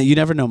Angola. No, you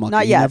never know, Malkah.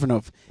 Not yet. You never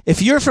know.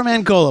 If you're from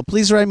Angola,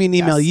 please write me an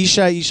email,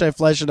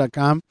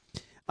 yishai@fleisher.com.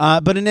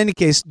 But in any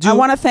case, I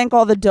want to thank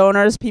all the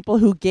donors, people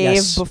who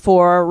gave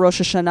before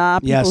Rosh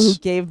Hashanah, people who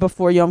gave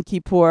before Yom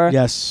Kippur.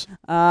 Yes.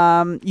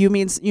 You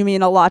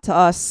mean a lot to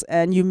us,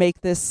 and you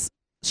make this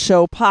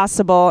show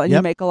possible, and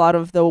you make a lot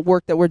of the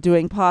work that we're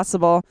doing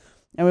possible.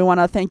 And we want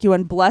to thank you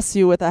and bless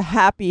you with a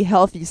happy,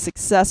 healthy,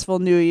 successful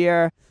new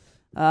year,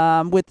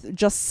 with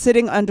just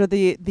sitting under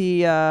the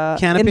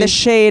canopy? in the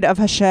shade of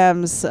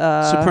Hashem's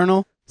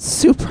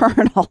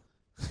supernal.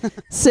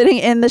 Sitting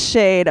in the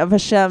shade of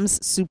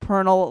Hashem's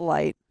supernal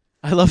light.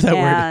 I love that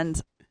word. And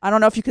I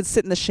don't know if you could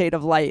sit in the shade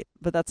of light,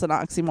 but that's an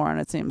oxymoron,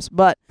 it seems.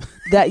 But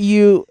that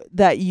you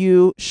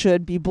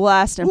should be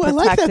blessed and protected.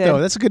 I like that, though.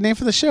 That's a good name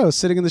for the show,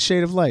 Sitting in the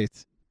Shade of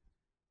Light.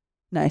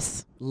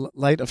 Nice.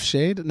 Light of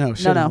shade? No.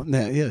 Shade no.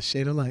 Yeah,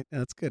 shade of light. Yeah,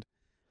 that's good.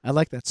 I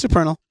like that.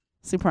 Supernal.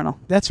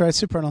 That's right,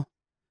 supernal.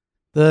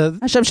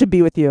 Hashem should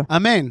be with you.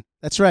 Amen.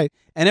 That's right.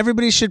 And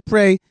everybody should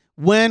pray,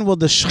 when will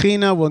the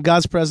Shekhinah, will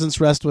God's presence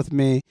rest with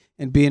me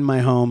and be in my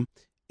home?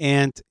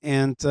 And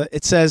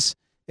it says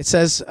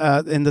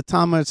in the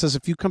Talmud, it says,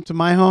 if you come to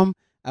my home,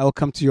 I will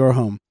come to your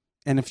home.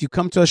 And if you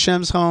come to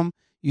Hashem's home,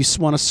 you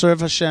want to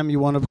serve Hashem, you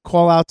want to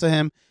call out to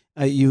Him,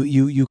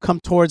 you come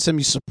towards Him,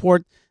 you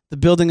support the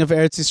building of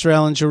Eretz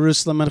Yisrael in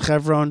Jerusalem and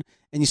Hebron,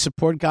 and you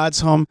support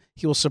God's home,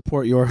 He will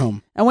support your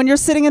home. And when you're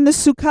sitting in the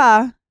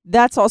Sukkah,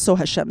 that's also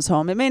Hashem's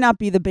home. It may not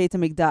be the Beit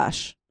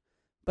HaMikdash,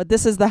 but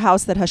this is the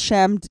house that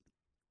Hashem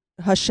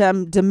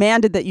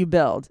demanded that you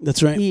build.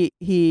 That's right.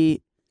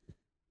 He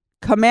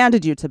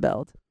commanded you to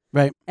build.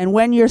 Right. And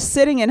when you're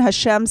sitting in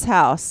Hashem's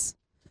house,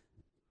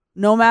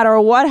 no matter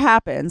what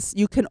happens,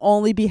 you can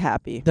only be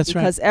happy. That's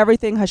right. Because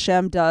everything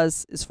Hashem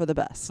does is for the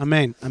best.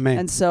 Amen. Amen.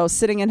 And so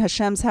sitting in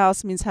Hashem's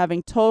house means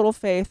having total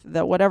faith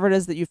that whatever it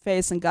is that you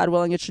face, and God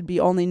willing, it should be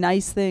only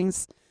nice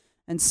things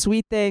and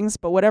sweet things.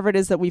 But whatever it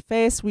is that we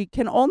face, we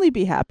can only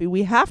be happy.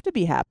 We have to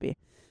be happy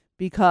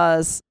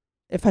because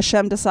if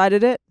Hashem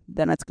decided it,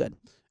 then it's good.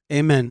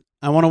 Amen.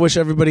 I want to wish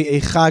everybody a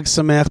Chag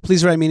Sameach.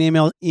 Please write me an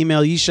email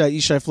Yishai,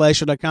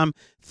 YishaiFleisher.com.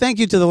 Thank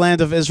you to the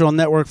Land of Israel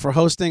Network for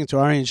hosting, to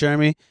Ari and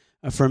Jeremy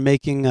for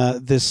making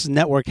this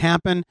network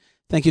happen.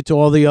 Thank you to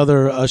all the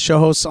other show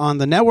hosts on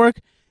the network.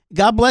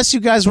 God bless you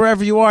guys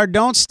wherever you are.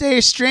 Don't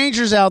stay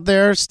strangers out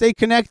there. Stay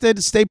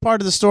connected. Stay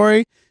part of the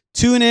story.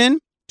 Tune in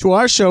to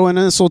our show and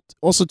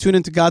also tune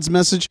into God's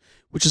message,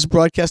 which is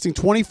broadcasting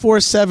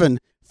 24/7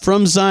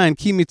 from Zion.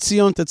 Ki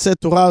mitzion tetzeh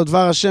Torah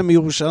udvar Hashem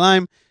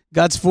Yerushalayim.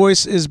 God's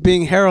voice is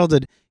being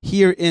heralded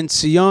here in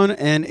Zion,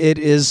 and it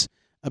is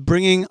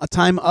bringing a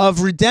time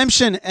of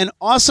redemption and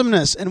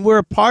awesomeness, and we're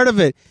a part of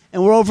it,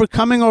 and we're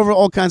overcoming over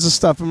all kinds of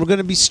stuff, and we're going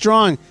to be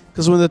strong,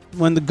 because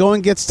when the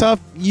going gets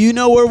tough, you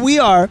know where we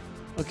are,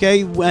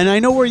 okay? And I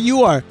know where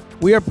you are.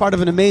 We are part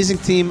of an amazing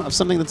team of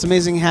something that's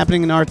amazing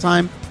happening in our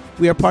time.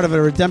 We are part of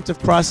a redemptive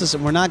process,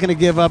 and we're not going to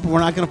give up. We're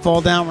not going to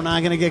fall down. We're not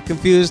going to get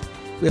confused.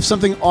 We have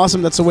something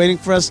awesome that's awaiting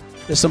for us.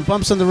 There's some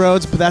bumps on the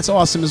roads, but that's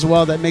awesome as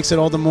well. That makes it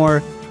all the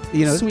more,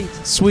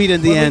 sweet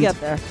in the When end. we get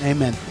there.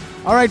 Amen.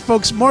 All right,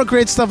 folks, more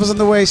great stuff is on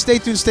the way. Stay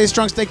tuned, stay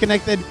strong, stay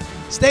connected,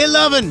 stay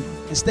loving,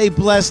 and stay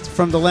blessed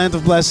from the land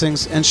of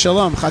blessings. And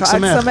shalom. Chag Chag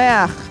Sameach.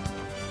 Sameach.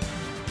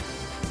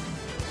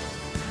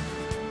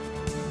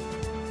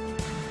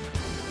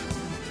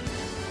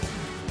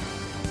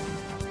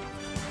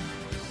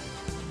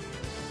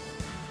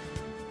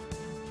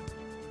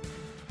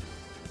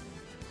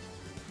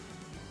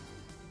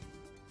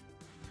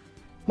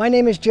 My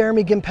name is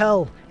Jeremy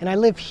Gimpel, and I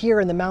live here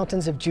in the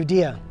mountains of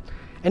Judea.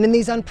 And in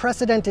these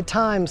unprecedented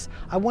times,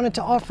 I wanted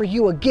to offer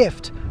you a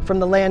gift from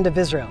the land of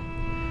Israel.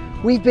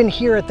 We've been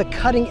here at the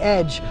cutting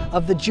edge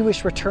of the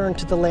Jewish return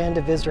to the land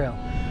of Israel.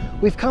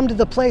 We've come to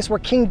the place where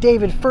King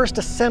David first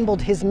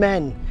assembled his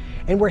men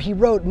and where he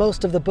wrote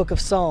most of the book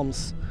of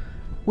Psalms.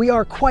 We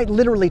are quite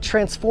literally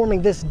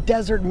transforming this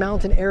desert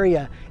mountain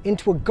area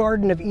into a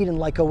Garden of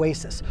Eden-like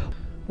oasis.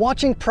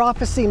 Watching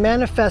prophecy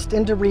manifest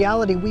into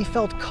reality, we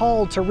felt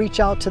called to reach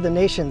out to the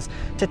nations,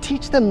 to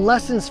teach them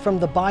lessons from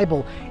the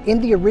Bible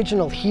in the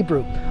original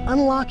Hebrew,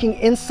 unlocking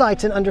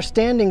insights and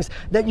understandings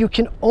that you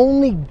can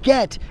only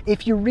get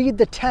if you read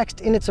the text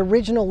in its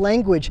original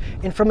language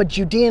and from a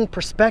Judean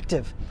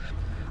perspective.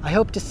 I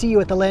hope to see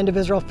you at the Land of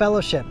Israel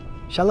Fellowship.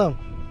 Shalom.